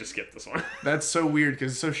listen through, I just skipped this one. That's so weird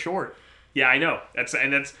because it's so short. Yeah, I know. That's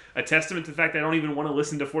a testament to the fact that I don't even want to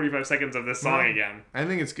listen to 45 seconds of this song No. again. I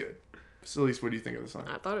think it's good. So, at least, what do you think of the song?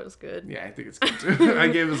 I thought it was good. Yeah, I think it's good too. I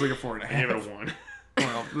gave it like a 4.5. I gave it a 1.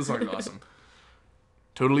 Well, this song's awesome.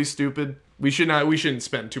 Totally stupid. We shouldn't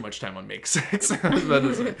spend too much time on Make Sex. I was about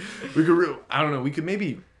to say. I don't know. We could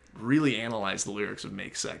maybe really analyze the lyrics of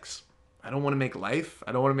Make Sex. I don't want to make life.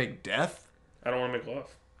 I don't want to make death. I don't want to make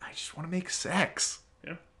love. I just want to make sex.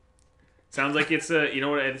 Yeah. Sounds like it's a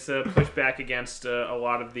it's a pushback against a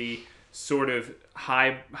lot of the sort of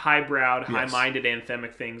highbrowed, high-minded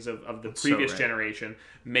anthemic things of the previous generation.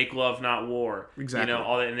 Make love, not war. Exactly.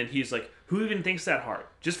 All that, and then he's like, who even thinks that hard?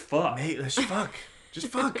 Just fuck. Mate, let's fuck. Just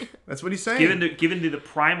fuck. That's what he's saying. Given to the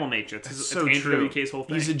primal nature. It's so Andrew true. WK's whole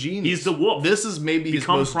thing. He's a genius. He's the wolf. This is maybe his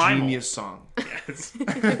most genius song. Yes.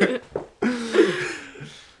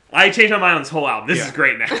 I changed my mind on this whole album. This is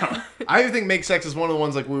great now. I think Make Sex is one of the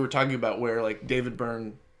ones like we were talking about where like David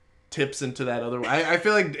Byrne tips into that other. I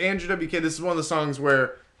feel like Andrew WK. This is one of the songs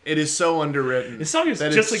where it is so underwritten. This song is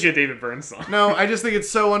just like a David Byrne song. No, I just think it's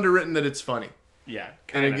so underwritten that it's funny. Yeah,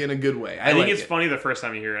 in a good way. I think it's funny the first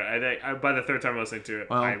time you hear it. By the third time listening to it,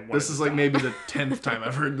 well, this is like maybe the 10th time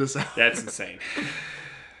I've heard this album. That's insane.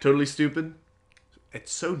 Totally Stupid.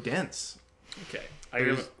 It's so dense. Okay, I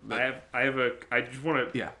just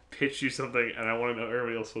want to pitch you something, and I want to know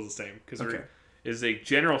everybody else feels the same because there is a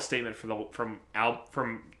general statement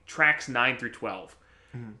from tracks 9 through 12.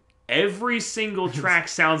 Mm-hmm. Every single track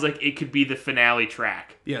sounds like it could be the finale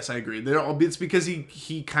track. Yes, I agree. It's because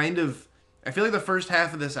he kind of. I feel like the first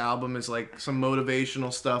half of this album is like some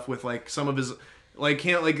motivational stuff with like some of his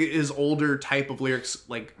his older type of lyrics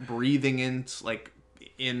like breathing in like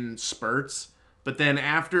in spurts. But then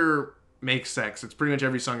after Make Sex, it's pretty much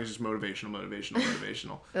every song is just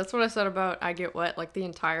motivational. That's what I said about I Get Wet. Like the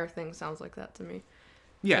entire thing sounds like that to me.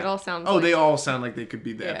 Yeah. It all sounds. They all sound like they could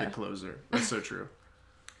be the epic closer. That's so true.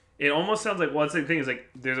 It almost sounds like that's the thing is like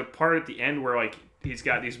there's a part at the end where like he's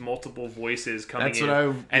got these multiple voices coming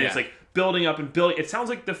in, it's like building up and building. It sounds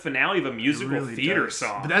like the finale of a musical really theater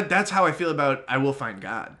song. But that's how I feel about I Will Find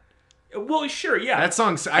God. Well, sure, yeah. That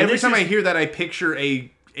song. Every time I hear that, I picture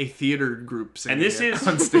a theater group singing. And this is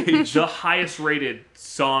on stage. The highest rated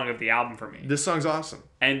song of the album for me. This song's awesome.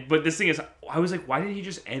 But this thing is, I was like, why did he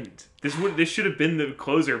just end? This should have been the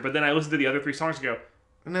closer. But then I listened to the other three songs and go,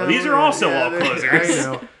 no, these are also all closers. I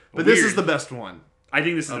know. But this is the best one. I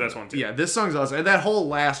think this is the best one too. Yeah, this song's awesome. And that whole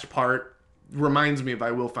last part reminds me of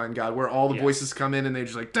I Will Find God, where all the voices come in and they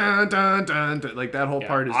just like dun dun dun, dun like that whole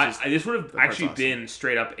part is just. This would have actually been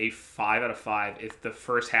straight up a 5 out of 5 if the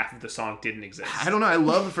first half of the song didn't exist. I don't know. I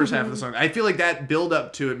love the first half of the song. I feel like that build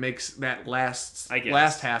up to it makes that last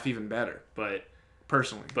half even better. But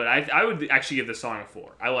personally, I would actually give this song a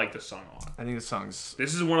 4. I like this song a lot. I think this song's.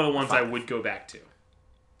 This is one of the ones I would go back to.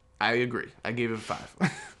 I agree. I gave it a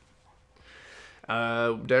 5.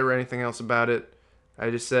 Did I write anything else about it? I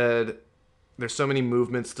just said there's so many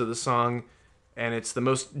movements to the song, and it's the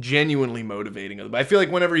most genuinely motivating of them. I feel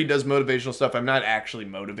like whenever he does motivational stuff, I'm not actually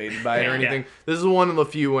motivated by it or anything. This is one of the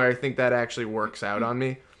few where I think that actually works out on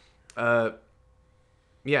me.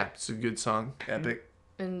 It's a good song. Epic.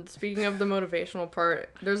 And speaking of the motivational part,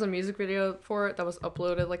 there's a music video for it that was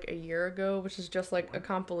uploaded like a year ago, which is just like a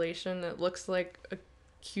compilation. It looks like a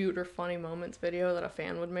cute or funny moments video that a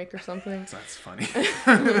fan would make or something. That's funny.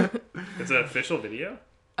 It's an official video?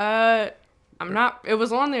 I'm not. It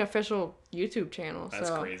was on the official YouTube channel.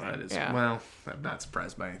 That's crazy. That is, well, I'm not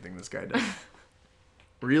surprised by anything this guy does.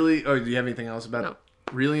 Really? Oh, do you have anything else about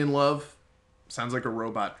it? Really in Love? Sounds like a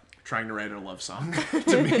robot trying to write a love song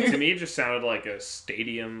to me. To me, it just sounded like a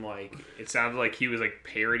stadium. Like it sounded like he was like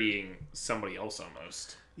parodying somebody else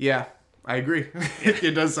almost. Yeah, I agree.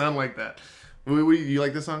 It does sound like that. You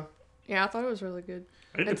like this song? Yeah, I thought it was really good.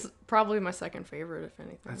 It's probably my second favorite, if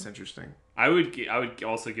anything. That's interesting. I would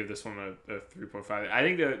also give this one a 3.5. I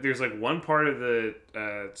think that there's like one part of the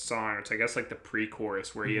song, which I guess like the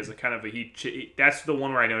pre-chorus, where he has a kind of that's the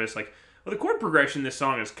one where I noticed like, well, the chord progression in this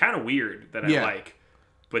song is kind of weird that I like.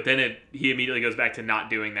 But then he immediately goes back to not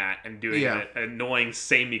doing that and doing an annoying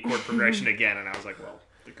samey chord progression again, and I was like, well,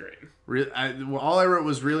 they're great. All I wrote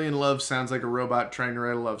was Really in Love sounds like a robot trying to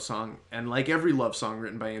write a love song. And like every love song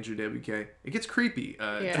written by Andrew WK, it gets creepy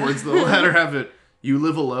towards the latter half of it. You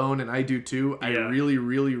live alone and I do too. I really,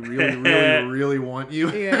 really, really, really, really want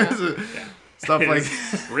you. Yeah. Stuff like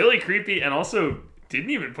really creepy and also didn't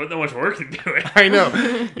even put that much work into it. I know.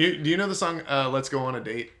 Do you know the song Let's Go on a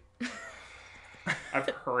Date? I've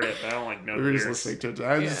heard it, but I don't know the lyrics. Just listening to it.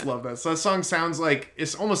 I just love that. So that song sounds like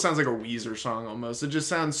almost sounds like a Weezer song almost. It just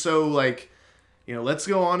sounds so like, let's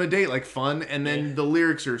go on a date, like fun, and then the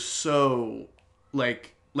lyrics are so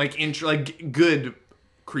like good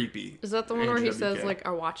creepy. Is that the one where he says like I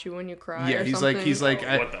watch you when you cry? Yeah, or he's something? like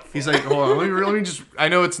he's like hold on, let me just. I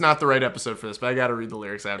know it's not the right episode for this, but I got to read the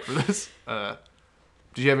lyrics after this.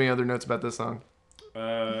 Did you have any other notes about this song?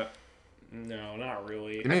 No, not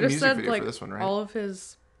really. They made a music video for this one, right? All of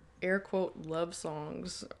his air quote love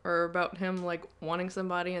songs are about him like wanting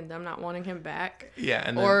somebody and them not wanting him back. Yeah,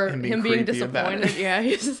 and then Or him him being being creepy about it. disappointed. Yeah,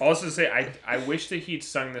 he's Also to say, I wish that he'd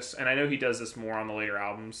sung this, and I know he does this more on the later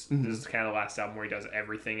albums. Mm-hmm. This is kind of the last album where he does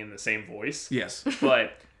everything in the same voice. Yes.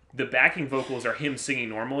 But the backing vocals are him singing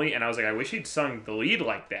normally, and I was like, I wish he'd sung the lead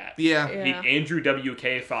like that. Yeah. Yeah. He Andrew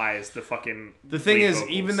WK-fies the fucking The thing lead is,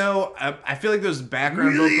 vocals. even though I feel like those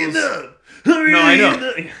background vocals. No, I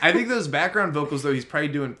know. I think those background vocals though, he's probably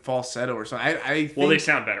doing falsetto or something. I think Well, they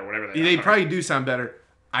sound better, whatever they are. they probably do sound better.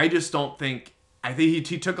 I just don't think. I think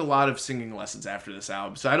he took a lot of singing lessons after this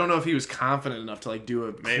album, so I don't know if he was confident enough to like do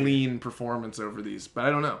a Maybe. clean performance over these. But I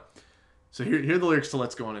don't know. So here are the lyrics to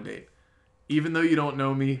 "Let's Go on a Date." Even though you don't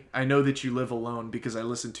know me, I know that you live alone because I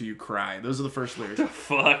listen to you cry. Those are the first lyrics.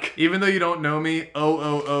 Fuck. Even though you don't know me,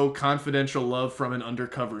 oh, confidential love from an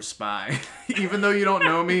undercover spy. Even though you don't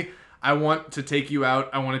know me, I want to take you out.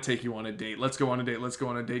 I want to take you on a date. Let's go on a date. Let's go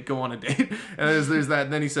on a date. Go on a date. And there's that.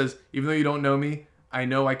 And then he says, even though you don't know me, I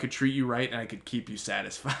know I could treat you right and I could keep you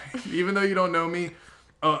satisfied. Even though you don't know me,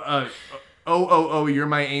 you're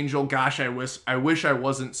my angel. Gosh, I wish I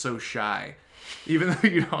wasn't so shy. Even though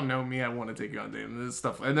you don't know me, I want to take you on a date. And this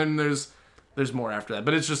stuff. And then there's more after that.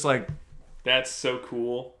 But it's just like, That's so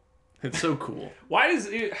cool. it's so cool. Why is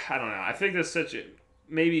it, I don't know. I think that's such a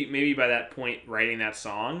maybe by that point writing that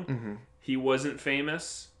song, he wasn't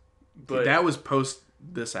famous. But That was post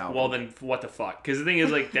this album. well, then what the fuck? Because the thing is,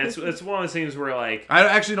 like, that's one of those things where, like, I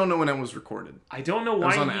actually don't know when that was recorded. I don't know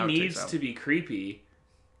was why on the he Outtakes needs album. to be creepy.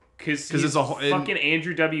 Because it's a whole- fucking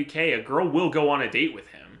Andrew WK. A girl will go on a date with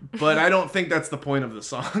him. But I don't think that's the point of the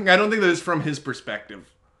song. I don't think that it's from his perspective.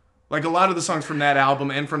 Like a lot of the songs from that album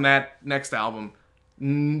and from that next album,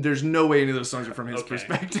 there's no way any of those songs are from his Okay.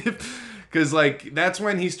 perspective. Because like that's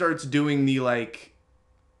when he starts doing the like,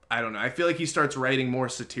 I don't know. I feel like he starts writing more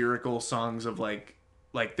satirical songs of like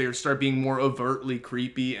they start being more overtly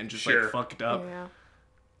creepy and just Sure. like fucked up. yeah.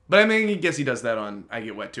 But I mean, I guess he does that on I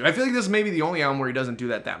Get Wet too. I feel like this is maybe the only album where he doesn't do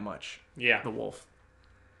that much. Yeah. The Wolf.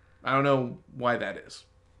 I don't know why that is.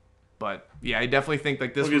 But yeah, I definitely think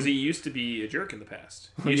like this Because was he used to be a jerk in the past.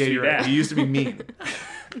 He used yeah, to be you're right. bad. He used to be mean.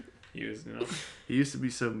 He was, you know. He used to be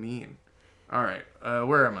so mean. All right,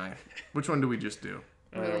 where am I? Which one do we just do?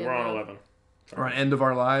 Really We're on low. 11. Or End of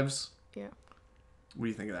Our Lives? Yeah. What do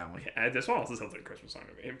you think of that one? This one also sounds like a Christmas song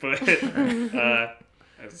to me. But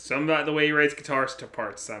some of the way he writes guitar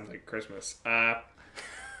parts sounds like Christmas.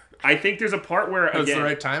 I think there's a part where, That's again, the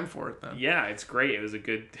right time for it then. yeah, it's great. It was a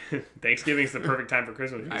good... Thanksgiving's the perfect time for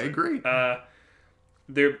Christmas music. I agree.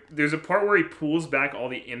 There's a part where he pulls back all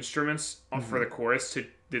the instruments for the chorus to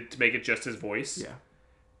make it just his voice. Yeah.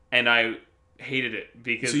 And I hated it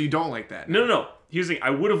because... So you don't like that? No. Here's the thing. I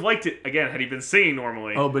would have liked it, again, had he been singing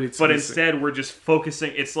normally. Oh, but it's But his instead, we're just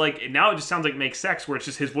focusing... It's like... Now it just sounds like Make Sex, where it's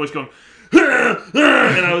just his voice going...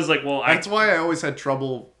 and I was like, well, That's why I always had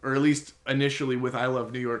trouble, or at least initially, with I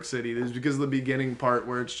Love New York City. It's because of the beginning part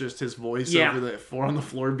where it's just his voice Yeah. over the 4 on the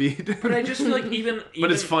floor beat. But I just feel like even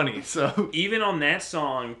But it's funny, so... even on that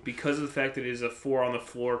song, because of the fact that it is a 4 on the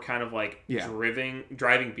floor kind of like Yeah.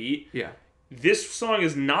 driving beat, Yeah. this song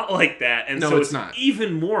is not like that, and No, so it's not.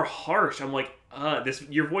 even more harsh. I'm like,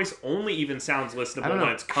 your voice only even sounds listenable don't when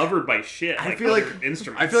know. it's covered by shit. I like feel other like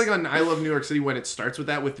instruments. I feel like on I Love New York City when it starts with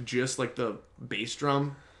that with just like the bass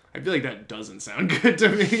drum, I feel like that doesn't sound good to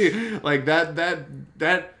me. Like that I'm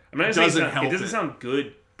not saying doesn't help. it doesn't sound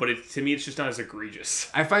good, but to me it's just not as egregious.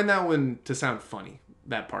 I find that one to sound funny.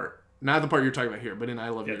 That part, not the part you're talking about here, but in I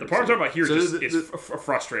Love New Yeah, the York part I'm City. talking about here So just the- is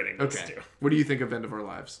frustrating. Those Okay. two. What do you think of End of Our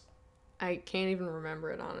Lives? I can't even remember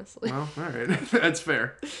it, honestly. Well, all right, that's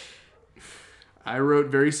fair. I wrote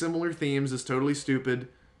very similar themes as Totally Stupid.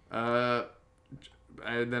 Then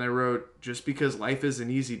I wrote, just because life isn't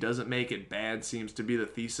easy doesn't make it bad seems to be the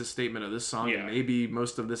thesis statement of this song Yeah. and maybe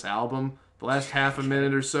most of this album. The last half a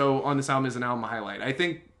minute or so on this album is an album highlight. I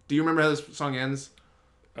think, do you remember how this song ends?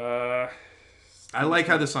 I like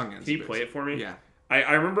how this song ends. Can you play it for me? Yeah.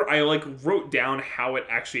 I remember I like wrote down how it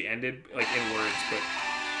actually ended, like in words, but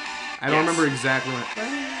I don't Yes. remember exactly when.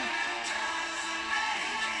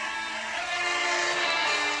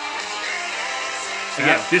 again,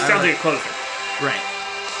 Yeah, this I sounds like- like a closer. Right.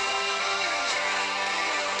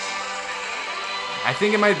 I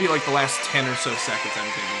think it might be like the last 10 or so seconds I'm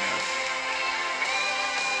thinking of.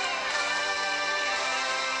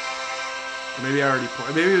 Or maybe I already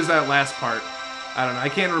played. Maybe it was that last part. I don't know. I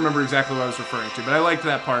can't remember exactly what I was referring to, but I liked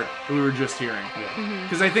that part that we were just hearing. Yeah.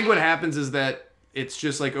 Because I think what happens is that it's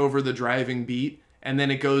just like over the driving beat, and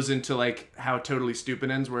then it goes into like how Totally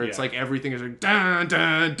Stupid ends, where it's Yeah. like everything is like dun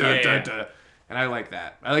dun dun Yeah, dun yeah. dun. And I like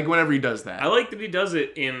that. I like whenever he does that. I like that he does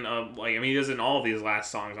it in he does it in all of these last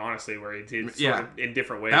songs, honestly, where he did sort of in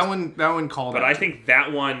different ways. That one called. But I think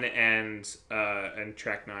that one and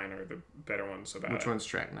track 9 are the better ones about Which one's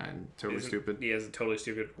track 9? Totally Stupid. He has a Totally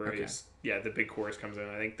Stupid where the big chorus comes in.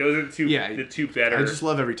 I think those are the two better. I just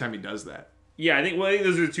love every time he does that. Yeah, I think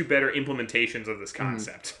those are the two better implementations of this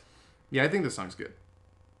concept. Yeah, I think this song's good.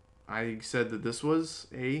 I said that this was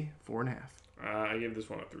a 4.5. I give this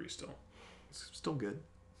one a 3 still. It's still good.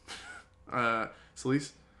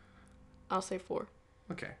 Celise? I'll say 4.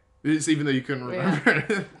 Okay. It's even though you couldn't remember.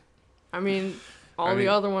 Yeah. I mean, the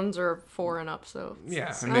other ones are 4 and up, so.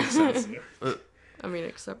 Yeah, it makes sense. I mean,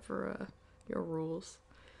 except for your rules.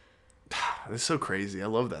 It's so crazy. I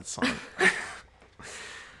love that song.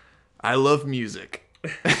 I love music.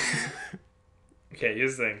 Okay,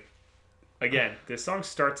 here's the thing. Again, this song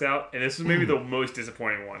starts out, and this is maybe the most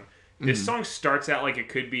disappointing one. This song starts out like it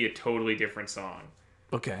could be a totally different song.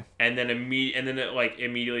 Okay. And then it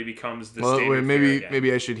immediately becomes the standard. Wait,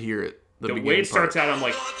 maybe I should hear it. The way it starts out, I'm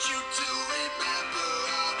like,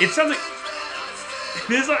 it sounds like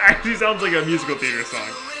this actually sounds like a musical theater song.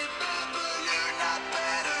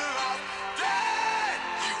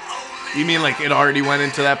 You mean like it already went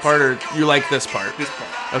into that part, or you like this part? This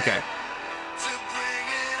part. Okay.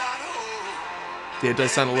 Yeah, it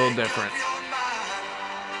does sound a little different.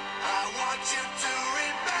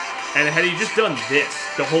 And had he just done this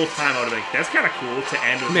the whole time, I would have been like, that's kind of cool to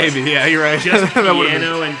end with. Maybe, yeah, you're right. Just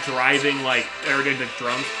piano and driving, or the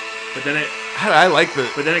drums. But then I like the.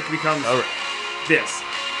 But then it becomes this,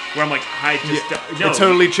 where I'm like, no. It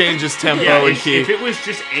totally changes tempo and key. If it was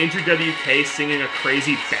just Andrew WK singing a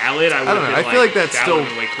crazy ballad, I don't know. I feel like that's still.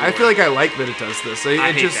 I feel like I like that it does this.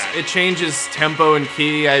 It changes tempo and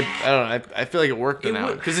key. I don't know. I feel like it worked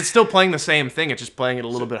out because it's still playing the same thing. It's just playing it a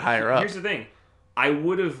little bit higher up. Here's the thing. I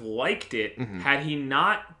would have liked it had he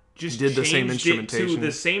not just did the same changed instrumentation it to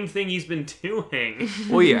the same thing he's been doing.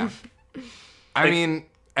 Well, yeah. I mean,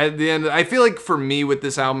 at the end, I feel like for me with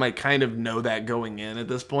this album, I kind of know that going in at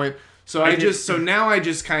this point. So now I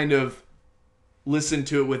just kind of listen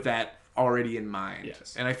to it with that already in mind.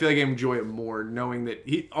 Yes. And I feel like I enjoy it more knowing that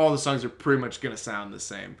all the songs are pretty much going to sound the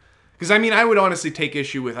same. Because, I mean, I would honestly take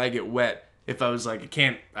issue with I Get Wet if I was like,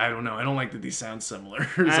 I don't know, I don't like that these sound similar.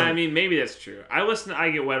 I mean, maybe that's true. I listen to I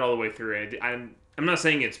Get Wet all the way through. I'm not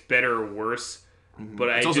saying it's better or worse, but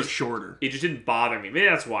it's also shorter. It just didn't bother me. Maybe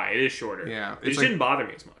that's why. It is shorter. Yeah. It just didn't bother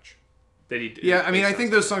me as much. Yeah, I mean, I think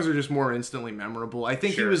those songs are just more instantly memorable. I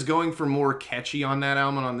think he was going for more catchy on that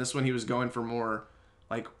album, and on this one he was going for more,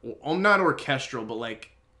 not orchestral, but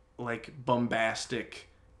like bombastic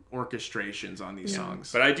orchestrations on these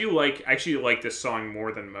songs. But I actually like this song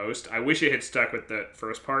more than most. I wish it had stuck with the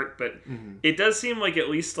first part, but it does seem like at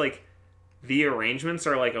least the arrangements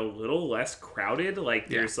are a little less crowded.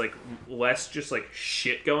 There's less just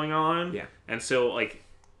shit going on. Yeah. And so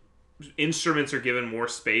instruments are given more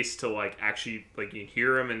space to actually you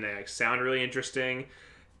hear them and they sound really interesting,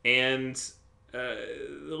 and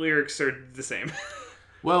the lyrics are the same.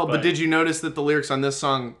 Well, but did you notice that the lyrics on this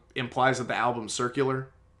song implies that the album's circular?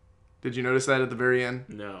 Did you notice that at the very end?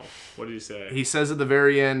 No. What did he say? He says at the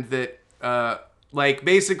very end that,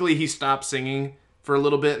 basically he stops singing for a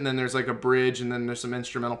little bit, and then there's a bridge, and then there's some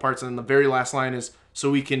instrumental parts, and then the very last line is, so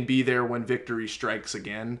we can be there when victory strikes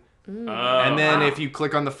again. And then if you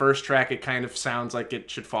click on the first track, it kind of sounds like it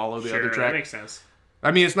should follow the other track. That makes sense.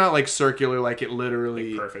 I mean, it's not circular, it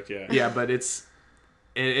literally... perfect, yeah. Yeah, but it's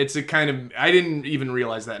a kind of... I didn't even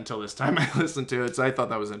realize that until this time I listened to it, so I thought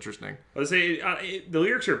that was interesting. I would say the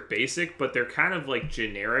lyrics are basic, but they're kind of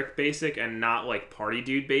generic basic and not party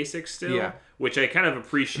dude basic still, yeah. Which I kind of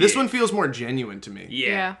appreciate. This one feels more genuine to me.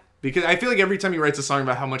 Yeah. Because I feel like every time he writes a song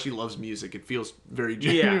about how much he loves music, it feels very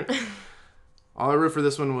genuine. Yeah. All I wrote for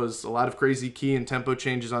this one was a lot of crazy key and tempo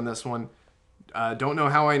changes on this one. Don't know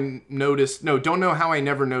how I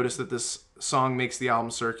never noticed that this song makes the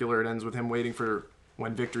album circular. It ends with him waiting for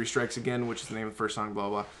When Victory Strikes Again, which is the name of the first song, blah,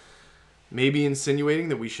 blah. Maybe insinuating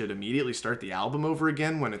that we should immediately start the album over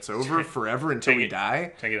again when it's over forever until we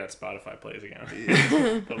die. Take it that Spotify plays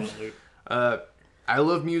again. Put on loop. I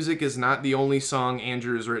Love Music is not the only song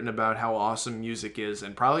Andrew has written about how awesome music is,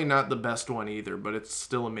 and probably not the best one either, but it's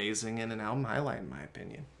still amazing and an album highlight in my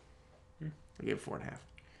opinion. I gave it 4.5.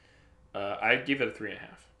 I give it a 3.5.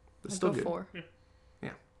 It's still good. 4.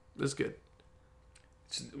 Yeah, it's good.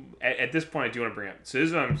 At this point, I do want to bring up. So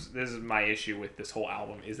this is my issue with this whole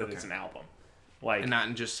album is that it's an album, and not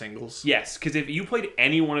in just singles. Yes, because if you played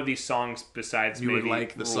any one of these songs besides you would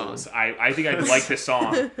like the Rules, song. I think I'd like the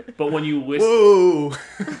song. But when you listen, whoa,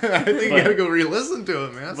 I think you gotta go re-listen to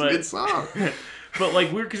it, man. That's a good song. But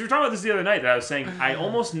like because we were talking about this the other night that I was saying I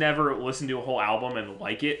almost never listen to a whole album and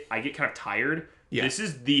like it. I get kind of tired. Yeah. This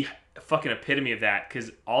is the fucking epitome of that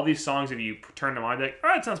because all these songs, if you turn them on, you're like, all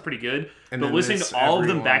right, it sounds pretty good. And but then listening to all of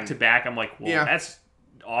them back to back, I'm like, well, Yeah. that's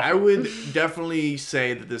awful. I would definitely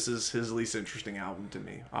say that this is his least interesting album to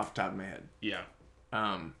me, off the top of my head. Yeah.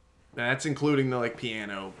 And that's including the like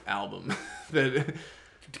piano album. That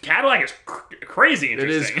Cadillac is crazy it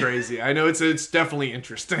interesting. is crazy. I know it's definitely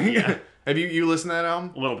interesting. Yeah. Have you listened to that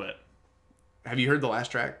album? A little bit. Have you heard the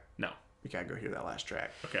last track? No. You gotta go hear that last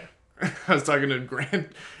track. Okay. I was talking to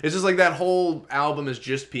Grant. It's just like that whole album is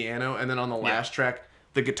just piano, and then on the last track,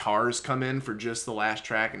 the guitars come in for just the last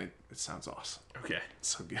track, and it sounds awesome. Okay. It's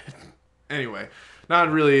so good. Anyway, not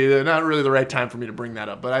really the right time for me to bring that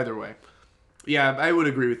up, but either way, yeah, I would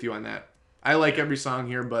agree with you on that. I like every song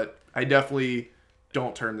here, but I definitely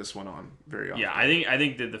don't turn this one on very often. Yeah, I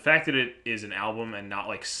think that the fact that it is an album and not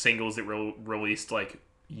like singles that released like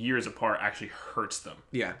years apart actually hurts them.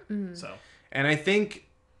 Yeah. So. And I think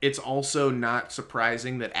it's also not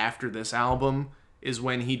surprising that after this album is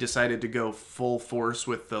when he decided to go full force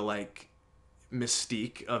with the like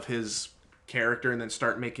mystique of his character and then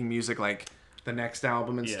start making music like the next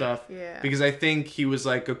album and stuff. Yeah. Because I think he was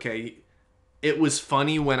like, okay, it was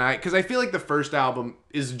funny because I feel like the first album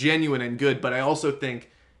is genuine and good, but I also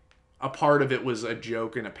think a part of it was a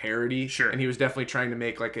joke and a parody. Sure. And he was definitely trying to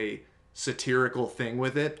make like a satirical thing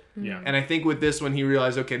with it. Yeah. And I think with this one, he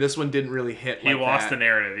realized, okay, this one didn't really hit He like lost that. the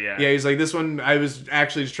narrative, yeah. Yeah, he's like, this one, I was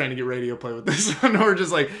actually just trying to get radio play with this one, or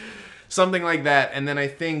just like something like that. And then I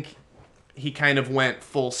think he kind of went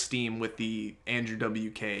full steam with the Andrew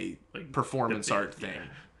WK Like, performance the big- art thing.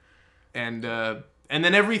 yeah. And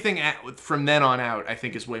then everything from then on out, I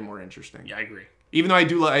think, is way more interesting. Yeah, I agree. Even though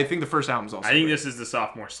I think the first album's also I think great. this is the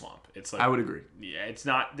sophomore slump. It's like I would agree. Yeah, it's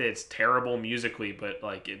not that it's terrible musically, but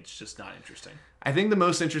like it's just not interesting. I think the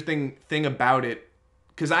most interesting thing about it,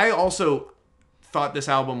 because I also thought this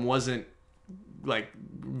album wasn't like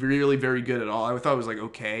really very good at all. I thought it was like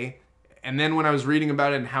okay. And then when I was reading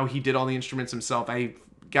about it and how he did all the instruments himself, I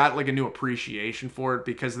got like a new appreciation for it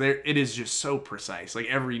because it is just so precise. Like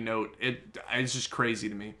every note, it's just crazy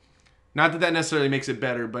to me. Not that necessarily makes it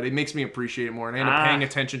better, but it makes me appreciate it more, and I end up paying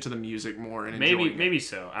attention to the music more and enjoying it. Maybe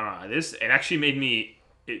so. I don't know. It actually made me.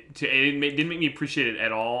 Didn't make me appreciate it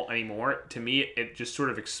at all anymore. To me, it just sort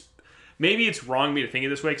of. Maybe it's wrong of me to think of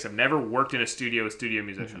this way because I've never worked in a studio with studio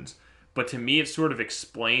musicians. Mm-hmm. But to me, it sort of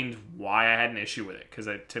explained why I had an issue with it. Because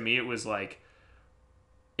to me, it was like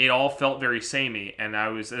it all felt very samey, and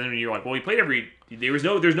then you're like, well, he played there's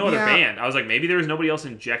no other band. I was like, maybe there was nobody else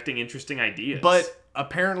injecting interesting ideas. But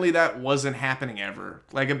apparently that wasn't happening ever.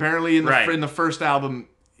 Like apparently in the first album,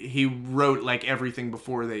 he wrote like everything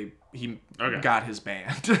before he got his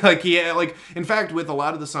band. Like in fact, with a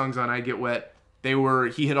lot of the songs on I Get Wet,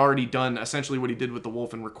 he had already done essentially what he did with The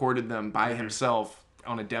Wolf and recorded them by himself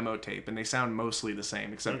on a demo tape, and they sound mostly the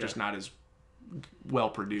same except just not as well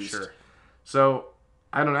produced. Sure. So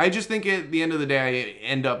I don't know. I just think at the end of the day, I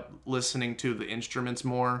end up listening to the instruments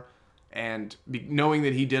more, and knowing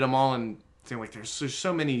that he did them all, and saying like there's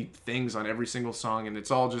so many things on every single song, and it's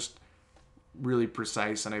all just really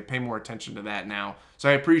precise, and I pay more attention to that now. So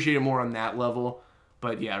I appreciate it more on that level.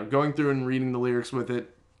 But yeah, going through and reading the lyrics with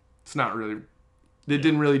it, it's not really. It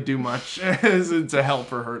didn't really do much to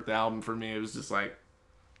help or hurt the album for me. It was just like,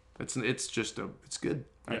 it's good.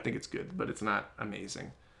 I think it's good, but it's not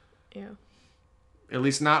amazing. Yeah. At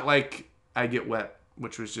least not like I Get Wet,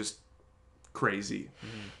 which was just crazy,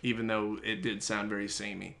 even though it did sound very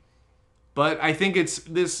samey. But I think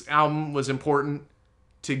this album was important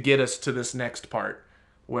to get us to this next part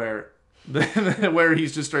where where he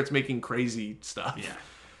just starts making crazy stuff. Yeah.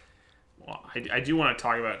 Well, I do want to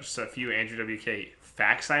talk about just a few Andrew WK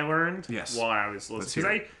facts I learned while I was listening.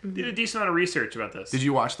 Because I did a decent amount of research about this. Did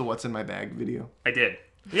you watch the What's in My Bag video? I did.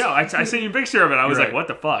 Yeah, I sent you a picture of it. I was like, what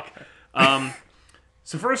the fuck?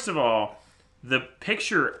 So first of all, the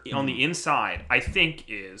picture on the inside, I think,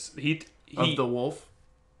 is he of the wolf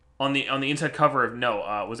on the inside cover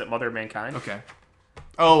of was it Mother of Mankind? Okay.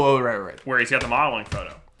 Oh, right. Where he's got the modeling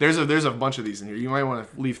photo. There's a bunch of these in here. You might want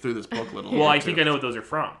to leaf through this book a little. Well, I think I know what those are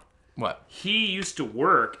from. What? He used to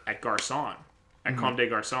work at Garçon, at Comme des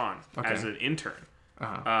Garçons, as an intern.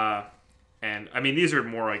 Uh-huh. And I mean, these are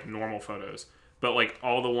more like normal photos, but like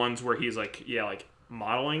all the ones where he's like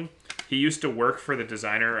modeling. He used to work for the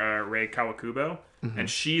designer Rei Kawakubo, and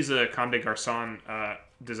she's a Comme des Garçons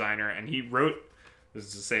designer. And he wrote, this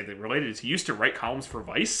is to say that related is he used to write columns for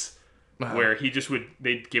Vice, where he just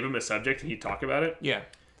they'd give him a subject and he'd talk about it. Yeah.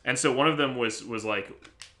 And so one of them was like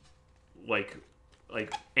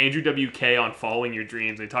like Andrew WK on Following Your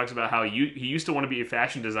Dreams. He talks about how he used to want to be a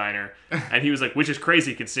fashion designer, and he was like, which is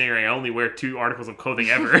crazy considering I only wear 2 articles of clothing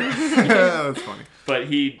ever. That's funny. But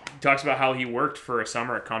he talks about how he worked for a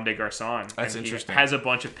summer at Comme des Garçons. That's and interesting. He has a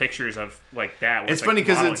bunch of pictures of like that. It's funny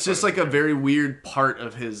because it's just like a very weird part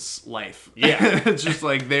of his life. Yeah. It's just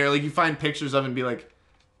like there, like you find pictures of it and be like,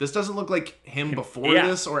 this doesn't look like him before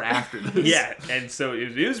this or after this. Yeah, and so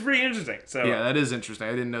it was pretty interesting. So yeah, that is interesting.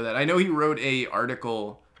 I didn't know that. I know he wrote a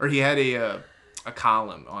article, or he had a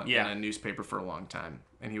column in a newspaper for a long time,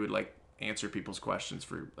 and he would like answer people's questions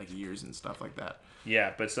for like years and stuff like that.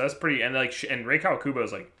 Yeah, but so that's pretty, and like, and Rei Kawakubo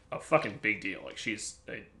is like a fucking big deal. Like she's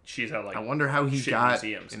had like. I wonder how he got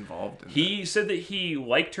museums. involved in He said that he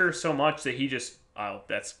liked her so much that he just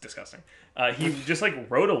that's disgusting. He just like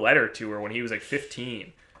wrote a letter to her when he was like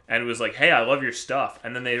 15. And it was like, hey, I love your stuff.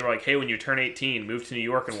 And then they were like, hey, when you turn 18, move to New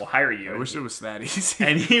York and we'll hire you. I wish it was that easy.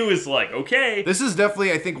 And he was like, okay. This is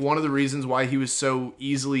definitely, I think, one of the reasons why he was so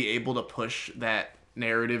easily able to push that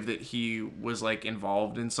narrative that he was like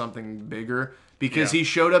involved in something bigger. Because he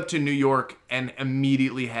showed up to New York and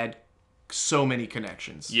immediately had so many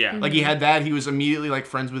connections. Yeah. Like he had that. He was immediately like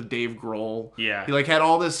friends with Dave Grohl. Yeah. He like had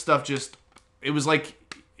all this stuff just, it was like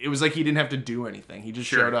he didn't have to do anything. He just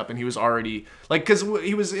showed up and he was already like, because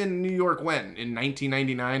he was in New York when in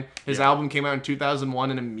 1999. His album came out in 2001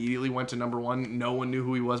 and immediately went to #1. No one knew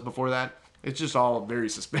who he was before that. It's just all very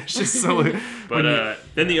suspicious. So, but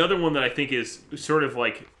then the other one that I think is sort of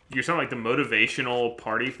like you're talking like the motivational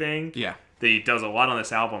party thing. Yeah, that he does a lot on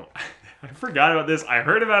this album. I forgot about this. I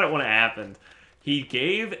heard about it when it happened. He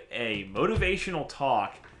gave a motivational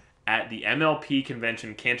talk at the MLP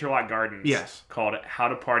convention, Canterlot Gardens. Yes. Called How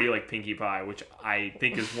to Party Like Pinkie Pie, which I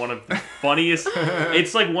think is one of the funniest.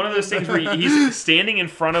 It's like one of those things where he's standing in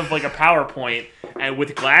front of like a PowerPoint and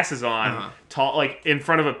with glasses on, like in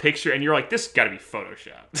front of a picture, and you're like, this got to be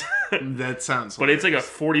Photoshopped. That sounds. But it's like a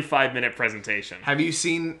 45-minute presentation. Have you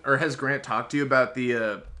seen, or has Grant talked to you about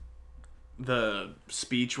the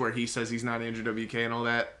speech where he says he's not Andrew WK and all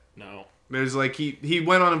that? No. There's like he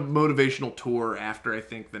went on a motivational tour after I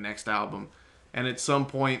think the next album, and at some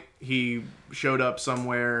point he showed up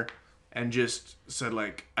somewhere and just said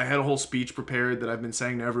like, I had a whole speech prepared that I've been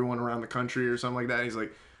saying to everyone around the country or something like that. And he's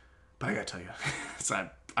like, but I gotta tell you,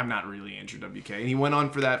 I'm not really Andrew WK. And he went on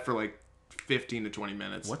for that for like 15 to 20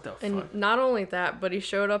 minutes. What the fuck? And not only that, but he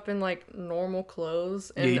showed up in like normal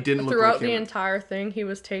clothes, and he didn't look throughout like the him. entire thing, he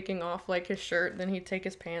was taking off like his shirt. Then he'd take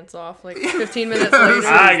his pants off like 15 minutes later.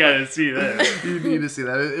 I gotta see that. You need to see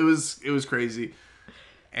that. It was crazy,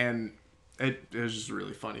 and it was just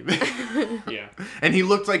really funny. Yeah. And he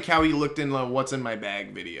looked like how he looked in the "What's in My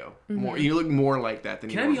Bag" video. More, he looked more like that than.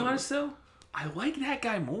 Can I be honest though? I like that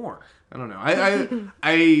guy more. I don't know.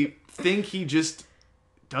 I think he just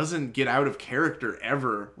doesn't get out of character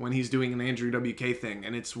ever when he's doing an Andrew WK thing,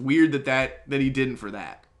 and it's weird that he didn't for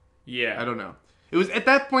that. Yeah. I don't know. It was at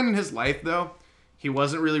that point in his life though. He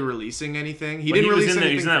wasn't really releasing anything. He didn't release anything.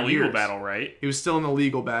 He was in that for legal years. battle, right? He was still in the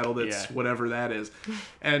legal battle. That's whatever that is,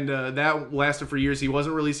 and that lasted for years. He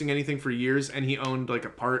wasn't releasing anything for years, and he owned like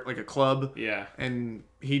a club. Yeah. And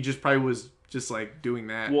he just probably was just like doing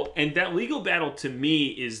that. Well, and that legal battle to me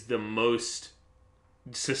is the most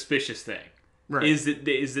suspicious thing. Right. Is that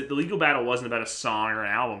the legal battle wasn't about a song or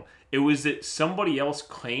an album. It was that somebody else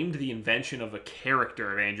claimed the invention of a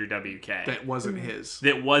character of Andrew WK. That wasn't his.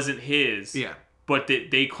 That wasn't his. Yeah. But that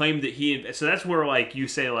they claimed that he... So that's where, like, you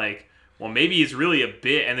say, like, well, maybe it's really a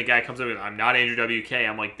bit, and the guy comes up with, I'm not Andrew WK.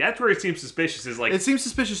 I'm like, that's where it seems suspicious. Is like, it seems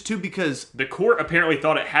suspicious, too, because... the court apparently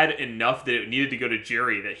thought it had enough that it needed to go to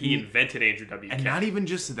jury that he invented Andrew WK. And not even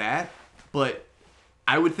just that, but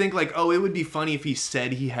I would think, like, oh, it would be funny if he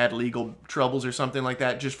said he had legal troubles or something like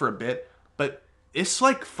that just for a bit. But it's,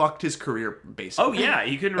 like, fucked his career, basically. Oh, yeah.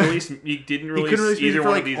 He couldn't release... He didn't release, music either for,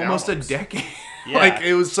 one like, of these almost albums. a decade. Yeah. Like,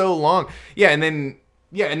 it was so long. Yeah, and then...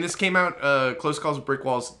 Yeah, and this came out... Close Calls with Brick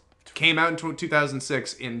Walls came out in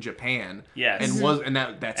 2006 in Japan. Yes. And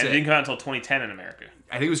that's And it. it didn't come out until 2010 in America.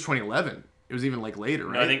 I think it was 2011. It was even, like, later,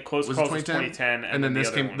 right? No, I think Close Was Calls it was 2010. And then the this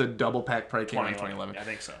other came... one, The double pack probably came out in 2011. 2011. I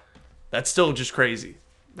think so. That's still just crazy.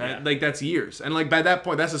 Like, that's years. And, like, by that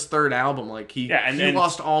point, that's his third album. Like, he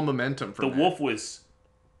lost all momentum from The that. Wolf was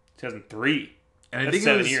 2003. And That's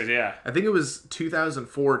 7 years, yeah. I think it was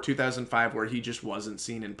 2004, 2005 where he just wasn't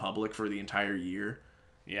seen in public for the entire year.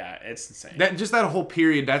 Yeah, it's insane. That whole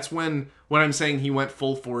period, that's when I'm saying he went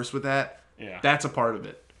full force with that. Yeah. That's a part of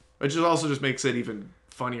it. Which also just makes it even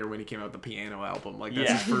funnier when he came out with the piano album. Like,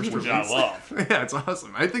 that's his first which release. I love. Yeah, it's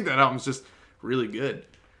awesome. I think that album's just really good.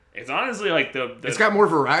 It's honestly like the it's got more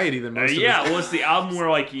variety than most of yeah, his. well, it's the album where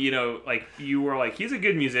like like you were like he's a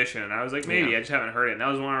good musician, and I was like maybe Yeah. I just haven't heard it, and that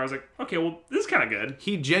was one where I was like okay, well this is kind of good.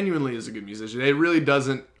 He genuinely is a good musician. It really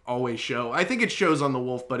doesn't always show. I think it shows on The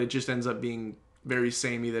Wolf, but it just ends up being very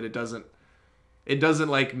samey that it doesn't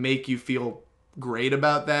like make you feel great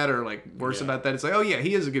about that or like worse about that. It's like, oh yeah,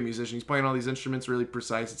 he is a good musician. He's playing all these instruments really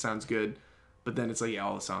precise. It sounds good. But then it's like, yeah,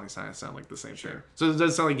 all the songs sound like the same thing. So it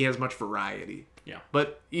doesn't sound like he has much variety. Yeah.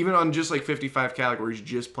 But even on just like 55 Calic, where he's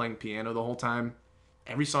just playing piano the whole time,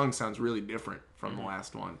 every song sounds really different from the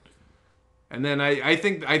last one. And then I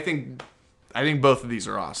think both of these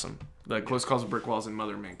are awesome. Like Close Calls of Brick Walls and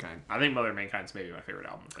Mother of Mankind. I think Mother of Mankind's maybe my favorite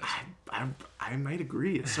album of his. I might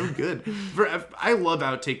agree. It's so good. I love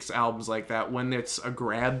outtakes albums like that when it's a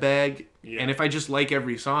grab bag. Yeah. And if I just like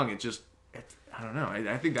every song, I don't know.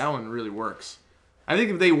 I think that one really works. I think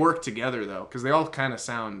if they work together, though, because they all kind of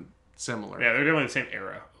sound similar. Yeah, they're definitely the same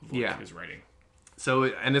era of Yeah. his writing. So,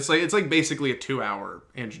 and it's like basically a 2-hour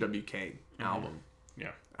Andrew WK album.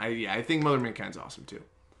 Yeah. I think Mother of Mankind's awesome, too.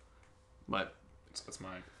 But That's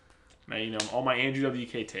mine. Now, all my Andrew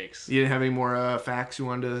WK takes. you didn't have any more facts you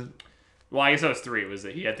wanted to... Well, I guess that was 3. It was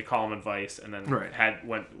that he had the column advice, and then Right.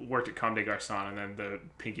 worked at Comme des Garçons, and then the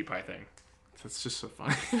Pinkie Pie thing. That's just so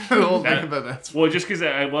funny. The whole thing about that's Well, just because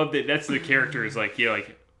I love that that's the character is like,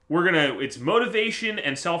 it's motivation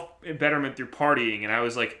and self-betterment through partying. And I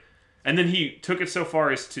was like, and then he took it so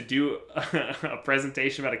far as to do a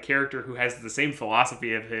presentation about a character who has the same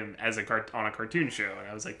philosophy of him as on a cartoon show. And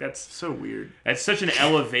I was like, that's so weird. such an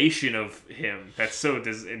elevation of him. That's so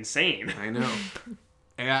insane. I know.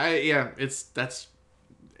 That's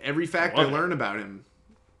every fact I Love it. learn about him.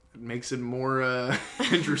 It makes it more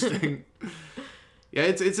interesting. Yeah,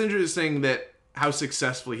 it's interesting that how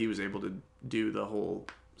successfully he was able to do the whole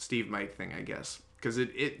Steve Mike thing, I guess, because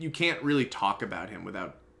you can't really talk about him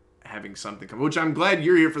without having something come. Which I'm glad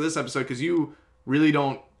you're here for this episode because you really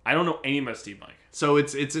don't. I don't know any about Steve Mike. So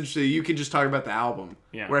it's interesting. You can just talk about the album.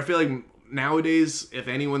 Yeah. Where I feel like nowadays, if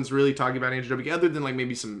anyone's really talking about Andrew WK, other than like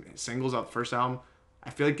maybe some singles off the first album,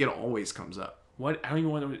 I feel like it always comes up. What? I don't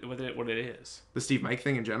even know what it is. The Steve Mike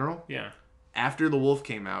thing in general. Yeah. After The Wolf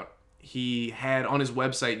came out, he had on his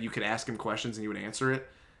website, you could ask him questions and he would answer it.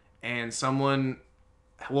 And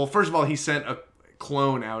first of all, he sent a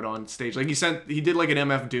clone out on stage. Like he did like an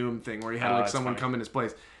MF Doom thing where he had like someone come in his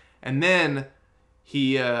place. And then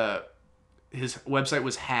his website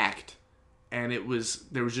was hacked and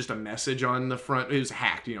there was just a message on the front. It was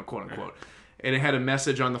hacked, quote unquote. And it had a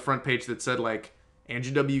message on the front page that said like,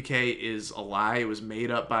 Andrew WK is a lie. It was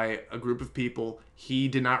made up by a group of people. He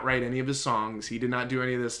did not write any of his songs. He did not do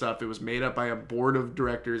any of this stuff. It was made up by a board of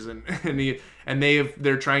directors, and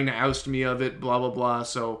they're trying to oust me of it. Blah blah blah.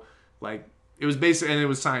 So like it was basically, and it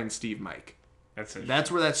was signed Steve Mike. That's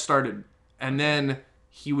where that started, and then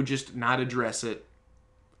he would just not address it,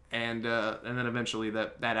 and then eventually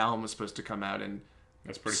that album was supposed to come out, and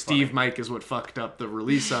That's pretty Steve funny. Mike is what fucked up the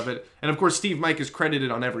release of it. And of course Steve Mike is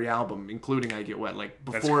credited on every album, including I Get Wet, like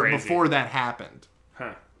before that happened.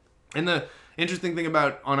 Huh. And the interesting thing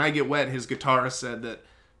about on I Get Wet, his guitarist said that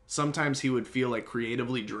sometimes he would feel like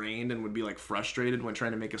creatively drained and would be like frustrated when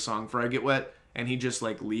trying to make a song for I Get Wet, and he'd just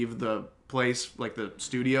like leave the place, like the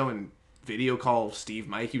studio, and video call Steve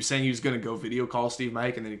Mike. He was saying he was going to go video call Steve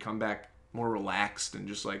Mike, and then he'd come back more relaxed and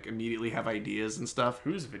just like immediately have ideas and stuff.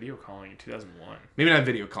 Who was video calling in 2001? Maybe not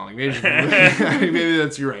video calling. Maybe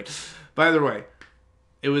that's you're right. By the way,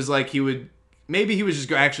 it was like he was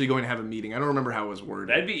just actually going to have a meeting. I don't remember how it was worded.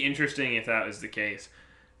 That'd be interesting if that was the case.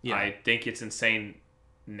 Yeah. I think it's insane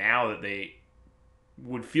now that they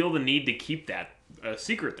would feel the need to keep that a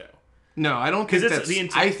secret, though. No, I don't think 'Cause that's.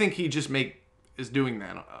 it's I think he just is doing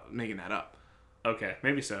that, making that up. Okay,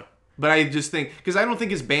 maybe so. But I just think because I don't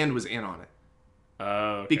think his band was in on it.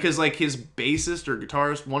 Okay. Because like his bassist or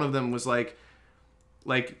guitarist, one of them was like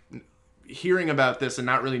hearing about this and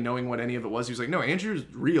not really knowing what any of it was. He was like, "No, Andrew's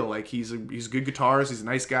real. Like he's a good guitarist. He's a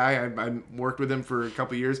nice guy. I worked with him for a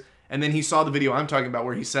couple years." And then he saw the video I'm talking about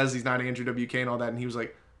where he says he's not Andrew WK and all that, and he was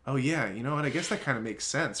like, "Oh yeah, you know what? I guess that kind of makes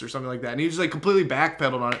sense," or something like that. And he just like completely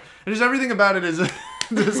backpedaled on it. And just everything about it is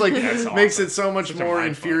just like That's makes awesome. it so much Such a more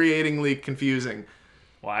mindfuck. infuriatingly confusing.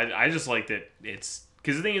 Well, I just like that it's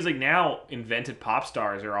because the thing is like now invented pop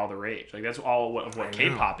stars are all the rage. Like that's all what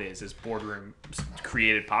K-pop is boardroom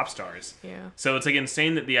created pop stars. Yeah. So it's like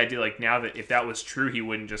insane that the idea like now that if that was true, he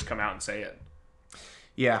wouldn't just come out and say it.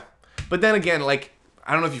 Yeah, but then again, like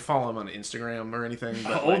I don't know if you follow him on Instagram or anything,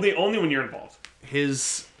 but like, Only when you're involved.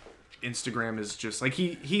 his Instagram is just like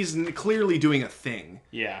he's clearly doing a thing.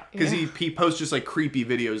 Yeah. Because Yeah. he posts just like creepy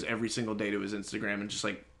videos every single day to his Instagram and just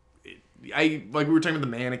like like we were talking about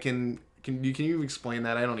the mannequin. Can you explain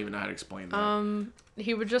that? I don't even know how to explain that.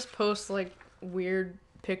 He would just post like weird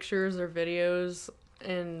pictures or videos,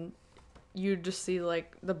 and you'd just see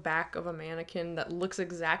like the back of a mannequin that looks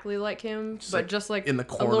exactly like him, but just like in the a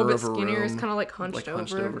corner little bit of a skinnier. It's room, kind of like hunched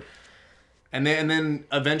over. And then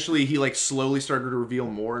eventually he like slowly started to reveal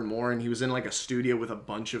more and more, and he was in like a studio with a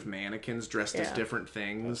bunch of mannequins dressed as different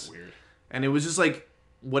things. That's weird. And it was just like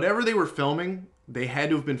whatever they were filming, they had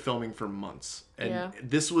to have been filming for months. And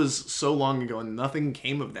this was so long ago, and nothing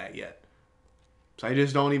came of that yet. So I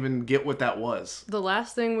just don't even get what that was. The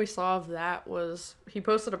last thing we saw of that was he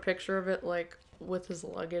posted a picture of it like with his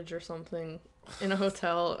luggage or something in a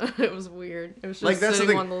hotel. It was weird. It was just like, that's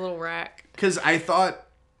sitting on the little rack. Because I thought,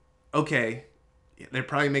 okay, they're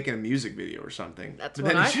probably making a music video or something. That's but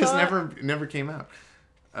what then I it just thought. never came out.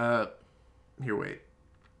 Here, wait.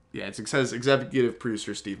 Yeah, it says executive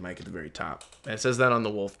producer Steve Mike at the very top. And it says that on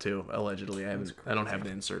The Wolf too, allegedly. I don't have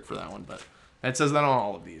the insert for that one, but it says that on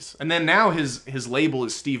all of these. And then now his label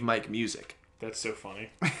is Steve Mike Music. That's so funny.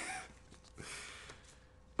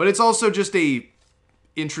 But it's also just a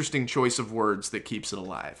interesting choice of words that keeps it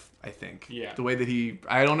alive, I think. Yeah. The way that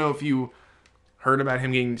I don't know if you heard about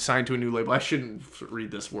him getting signed to a new label. I shouldn't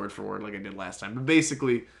read this word for word like I did last time. But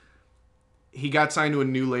basically, he got signed to a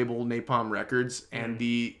new label, Napalm Records, and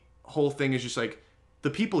the whole thing is just like the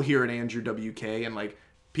people here at Andrew WK and like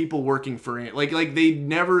people working for like they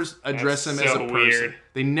never address him as a person. Weird.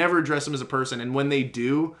 They never address him as a person, and when they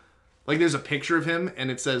do, like there's a picture of him and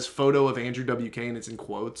it says photo of Andrew WK and it's in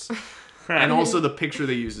quotes. And also the picture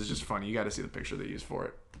they use is just funny. You got to see the picture they use for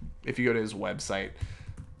it if you go to his website.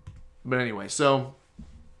 But anyway, so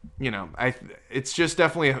it's just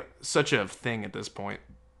definitely such a thing at this point.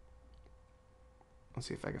 Let's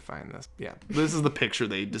see if I can find this. Yeah, this is the picture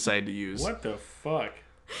they decided to use. What the fuck?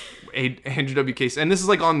 Andrew WK, and this is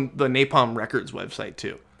like on the Napalm Records website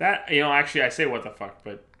too. That actually, I say what the fuck,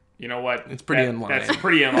 but you know what? It's pretty in line. That's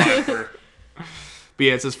pretty in line for. But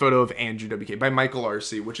yeah, it says photo of Andrew WK by Michael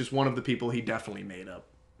Arce, which is one of the people he definitely made up.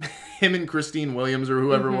 Him and Christine Williams or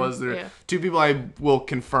whoever it was. They're two people I will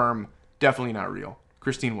confirm definitely not real.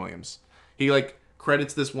 Christine Williams. He like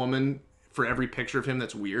credits this woman for every picture of him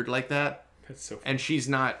that's weird like that. That's so funny. And she's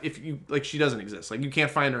not, she doesn't exist. Like, you can't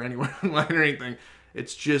find her anywhere online or anything.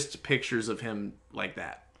 It's just pictures of him like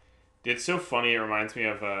that. It's so funny. It reminds me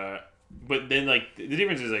of, but then, like, the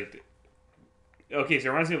difference is, like, okay, so it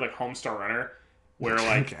reminds me of, like, Homestar Runner, where,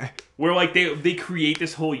 like, they create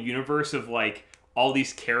this whole universe of, like, all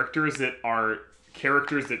these characters that are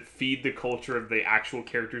characters that feed the culture of the actual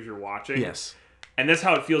characters you're watching. Yes. And that's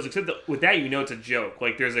how it feels, except that with that, it's a joke.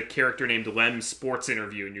 Like, there's a character named Lem's Sports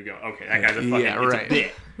Interview, and you go, okay, that guy's a fucking, it's a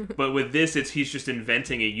bit. But with this, he's just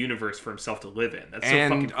inventing a universe for himself to live in. That's so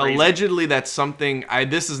fucking crazy. And allegedly, that's something,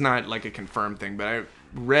 this is not, like, a confirmed thing, but I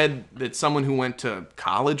read that someone who went to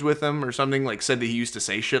college with him or something, like, said that he used to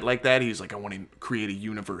say shit like that. He's like, I want to create a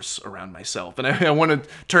universe around myself, and I want to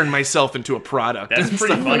turn myself into a product. That's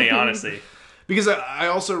pretty funny, honestly. Because I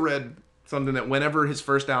also read something that whenever his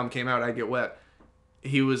first album came out, I Get Wet,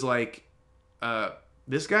 he was like,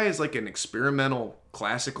 this guy is like an experimental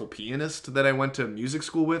classical pianist that I went to music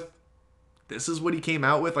school with. This is what he came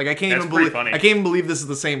out with. Like, I can't even believe this is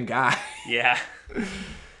the same guy. Yeah.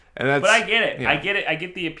 And that's, but I get it. Yeah. I get it. I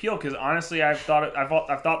get the appeal, because honestly, I've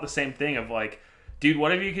thought the same thing of like, dude,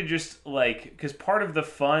 what if you could just like, because part of the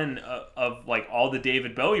fun of like all the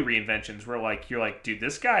David Bowie reinventions were like, you're like, dude,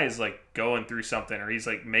 this guy is like going through something, or he's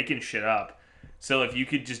like making shit up. So if you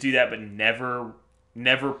could just do that, but never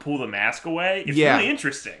pull the mask away, it's really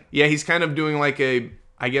interesting. Yeah, he's kind of doing like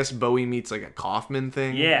I guess Bowie meets like a Kaufman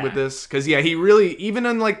thing with this. Because he really, even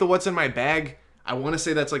in like the What's in My Bag, I want to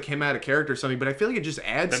say that's like him out of character or something, but I feel like it just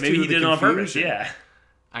adds to the confusion. Maybe he did it on purpose, yeah.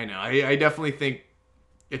 I know. I definitely think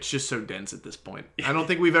it's just so dense at this point. I don't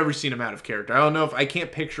think we've ever seen him out of character. I don't know if I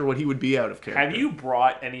can't picture what he would be out of character. Have you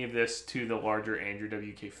brought any of this to the larger Andrew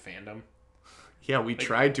WK fandom? Yeah, we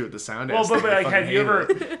tried to at the Sound. Well, but like, have you ever?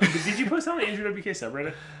 Did you post on the Andrew WK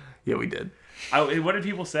subreddit? Yeah, we did. What did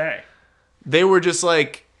people say? They were just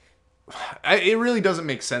like, it really doesn't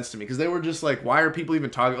make sense to me, because they were just like, why are people even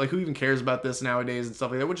talking? Like, who even cares about this nowadays and stuff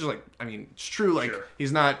like that? Which is like, I mean, it's true. Like,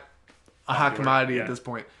 he's not a hot commodity at this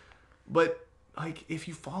point, but like, if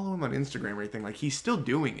you follow him on Instagram or anything, like, he's still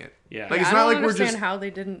doing it. Yeah. Like, it's not like we're just how they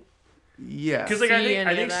didn't. Yeah, because like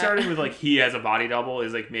I think starting with like he has a body double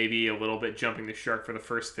is like maybe a little bit jumping the shark for the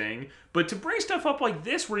first thing, but to bring stuff up like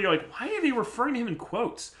this where you're like, why are they referring to him in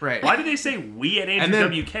quotes? Right? Why did they say we at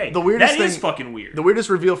Andrew WK? The weirdest thing is fucking weird. The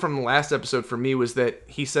weirdest reveal from the last episode for me was that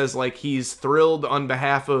he says like he's thrilled on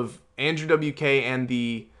behalf of Andrew WK and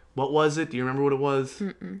the, what was it? Do you remember what it was?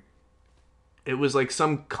 it was like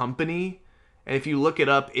some company, and if you look it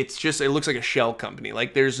up, it looks like a shell company.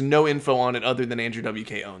 Like there's no info on it other than Andrew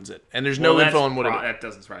WK owns it, and there's no info on what it. That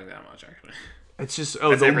doesn't surprise me that much, actually. It's just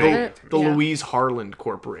everything. the Yeah. Louise Harland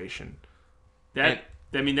Corporation. That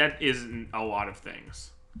isn't a lot of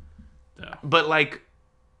things, though. But like,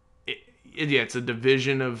 it's a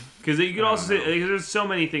division of. Because you could also say there's so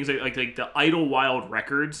many things like the Idlewild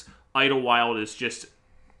Records. Idlewild is just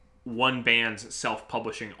one band's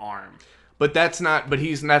self-publishing arm. But that's not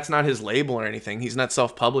his label or anything. He's not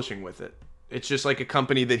self-publishing with it. It's just like a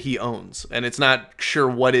company that he owns, and it's not sure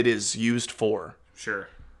what it is used for. Sure.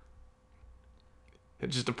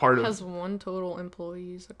 It's just a part of. Has one total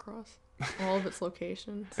employees across all of its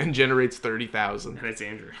locations. And generates 30,000. And it's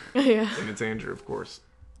Andrew. Yeah. And it's Andrew, of course.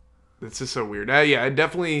 It's just so weird. Yeah, I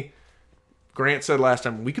definitely. Grant said last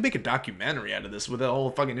time we could make a documentary out of this with all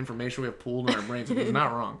the fucking information we have pooled in our brains. He's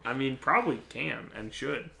not wrong. I mean, probably can and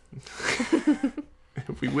should.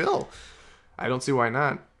 We will. I don't see why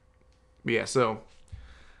not. But yeah, so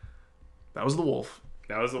that was The Wolf.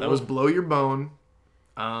 That was That was Blow Your Bone.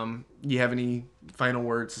 You have any final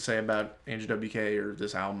words to say about Andrew WK or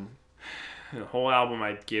this album? The whole album,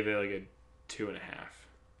 I'd give it like a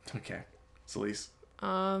 2.5. Okay. Celise?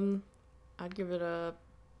 I'd give it a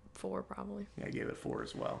 4 probably. Yeah, I gave it 4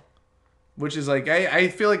 as well. Which is like, I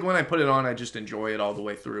feel like when I put it on, I just enjoy it all the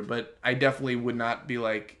way through. But I definitely would not be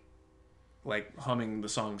like humming the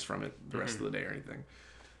songs from it the rest of the day or anything.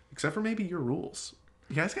 Except for maybe Your Rules.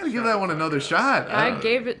 You guys got to give that one another shot. I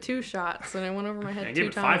gave it 2 shots and it went over my head I 2 gave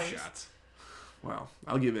it times. 5 shots. Well,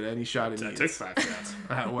 I'll give it any shot it I needs. took 5 shots.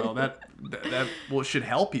 Well, that should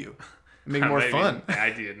help you. Make it more fun. I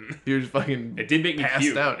didn't. You're just fucking It did make me passed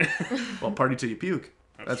puke. out. Well, party till you puke.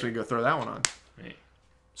 That's when you go throw that one on. Right.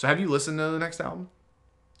 So have you listened to the next album?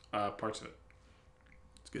 Parts of it.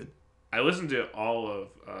 It's good. I listened to all of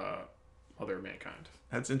Mother of Mankind.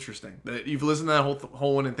 That's interesting. That you've listened to that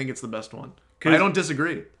whole one and think it's the best one. But 'Cause I don't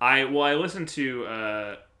disagree. I listened to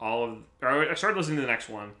I started listening to the next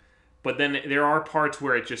one, but then there are parts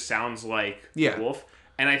where it just sounds like Yeah. The Wolf.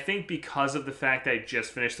 And I think because of the fact that I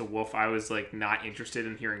just finished The Wolf, I was like not interested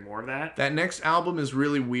in hearing more of that. That next album is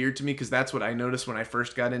really weird to me because that's what I noticed when I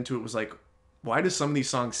first got into it. Was like, why does some of these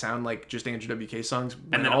songs sound like just Andrew WK songs?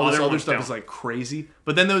 And then all this other other ones stuff don't. is like crazy.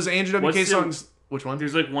 But then those Andrew WK What's the- songs. Which one?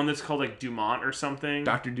 There's like one that's called like Dumont or something.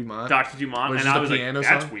 Dr. Dumont. Dr. Dumont. Which And is I the was like, piano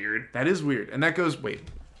that's song? weird. That is weird. And that goes,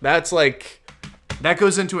 that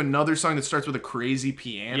goes into another song that starts with a crazy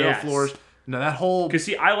piano Yes. flourish. No, that whole. Because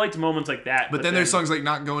see, I liked moments like that. But then there's songs like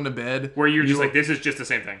Not Going to Bed. where you're just like, this is just the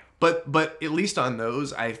same thing. But at least on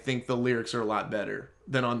those, I think the lyrics are a lot better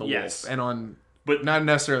than on The Yes. Wolf. And on. But Not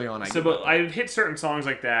necessarily on but I would hit certain songs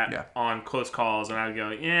like that Yeah. on Close Calls, and I would go,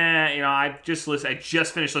 I just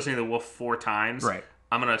finished listening to The Wolf 4 times. Right.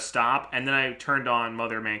 I'm gonna stop, and then I turned on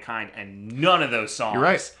Mother of Mankind, and none of those songs You're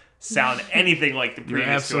right. sound anything like the You're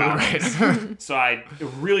previous 2 absolutely albums. right. So I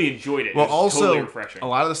really enjoyed it. Well, It was also, totally refreshing. a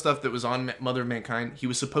lot of the stuff that was on Mother of Mankind, he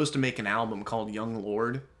was supposed to make an album called Young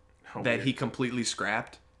Lord that weird. he completely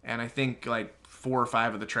scrapped. And I think like 4 or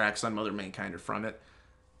 5 of the tracks on Mother of Mankind are from it.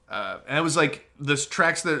 And it was like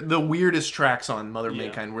the weirdest tracks on Mother of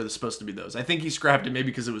Mankind were supposed to be those. I think he scrapped it maybe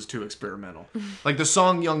because it was too experimental. Like the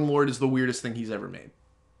song Young Lord is the weirdest thing he's ever made.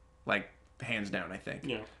 Like, hands down, I think.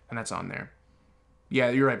 Yeah. And that's on there. Yeah,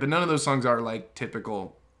 you're right. But none of those songs are like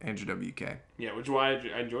typical Andrew WK. Yeah, which is why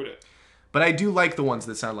I enjoyed it. But I do like the ones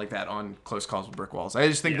that sound like that on Close Calls with Brick Walls. I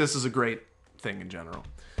just think Yeah. this is a great thing in general.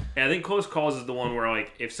 And I think Close Calls is the one where,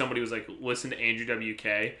 like, if somebody was like, listen to Andrew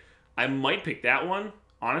WK, I might pick that one,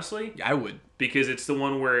 honestly. Yeah, I would. Because it's the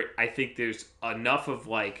one where I think there's enough of,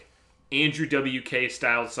 like, Andrew WK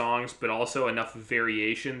styled songs, but also enough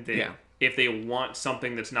variation that if they want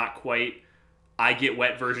something that's not quite I Get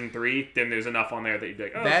Wet version 3, then there's enough on there that you'd be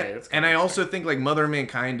like, oh, okay, that's and I also think, like, Mother of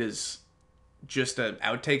Mankind is just an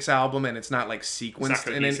outtakes album, and it's not, like, sequenced. It's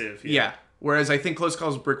not cohesive, yeah. Whereas I think Close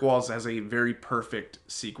Calls with Brick Walls has a very perfect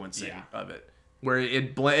sequencing Yeah. of it. Where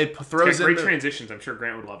it throws it's got great in transitions. I'm sure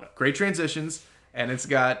Grant would love it. great transitions, and it's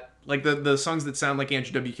got, like, the songs that sound like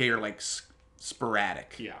Andrew WK are, like,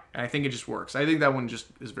 sporadic. Yeah. And I think it just works. I think that one just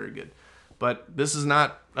is very good. But this is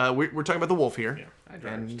not, we're talking about The Wolf here. Yeah, I'd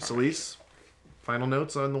rather And just talk about Celise, final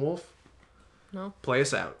notes on The Wolf? No. Play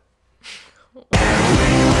us out.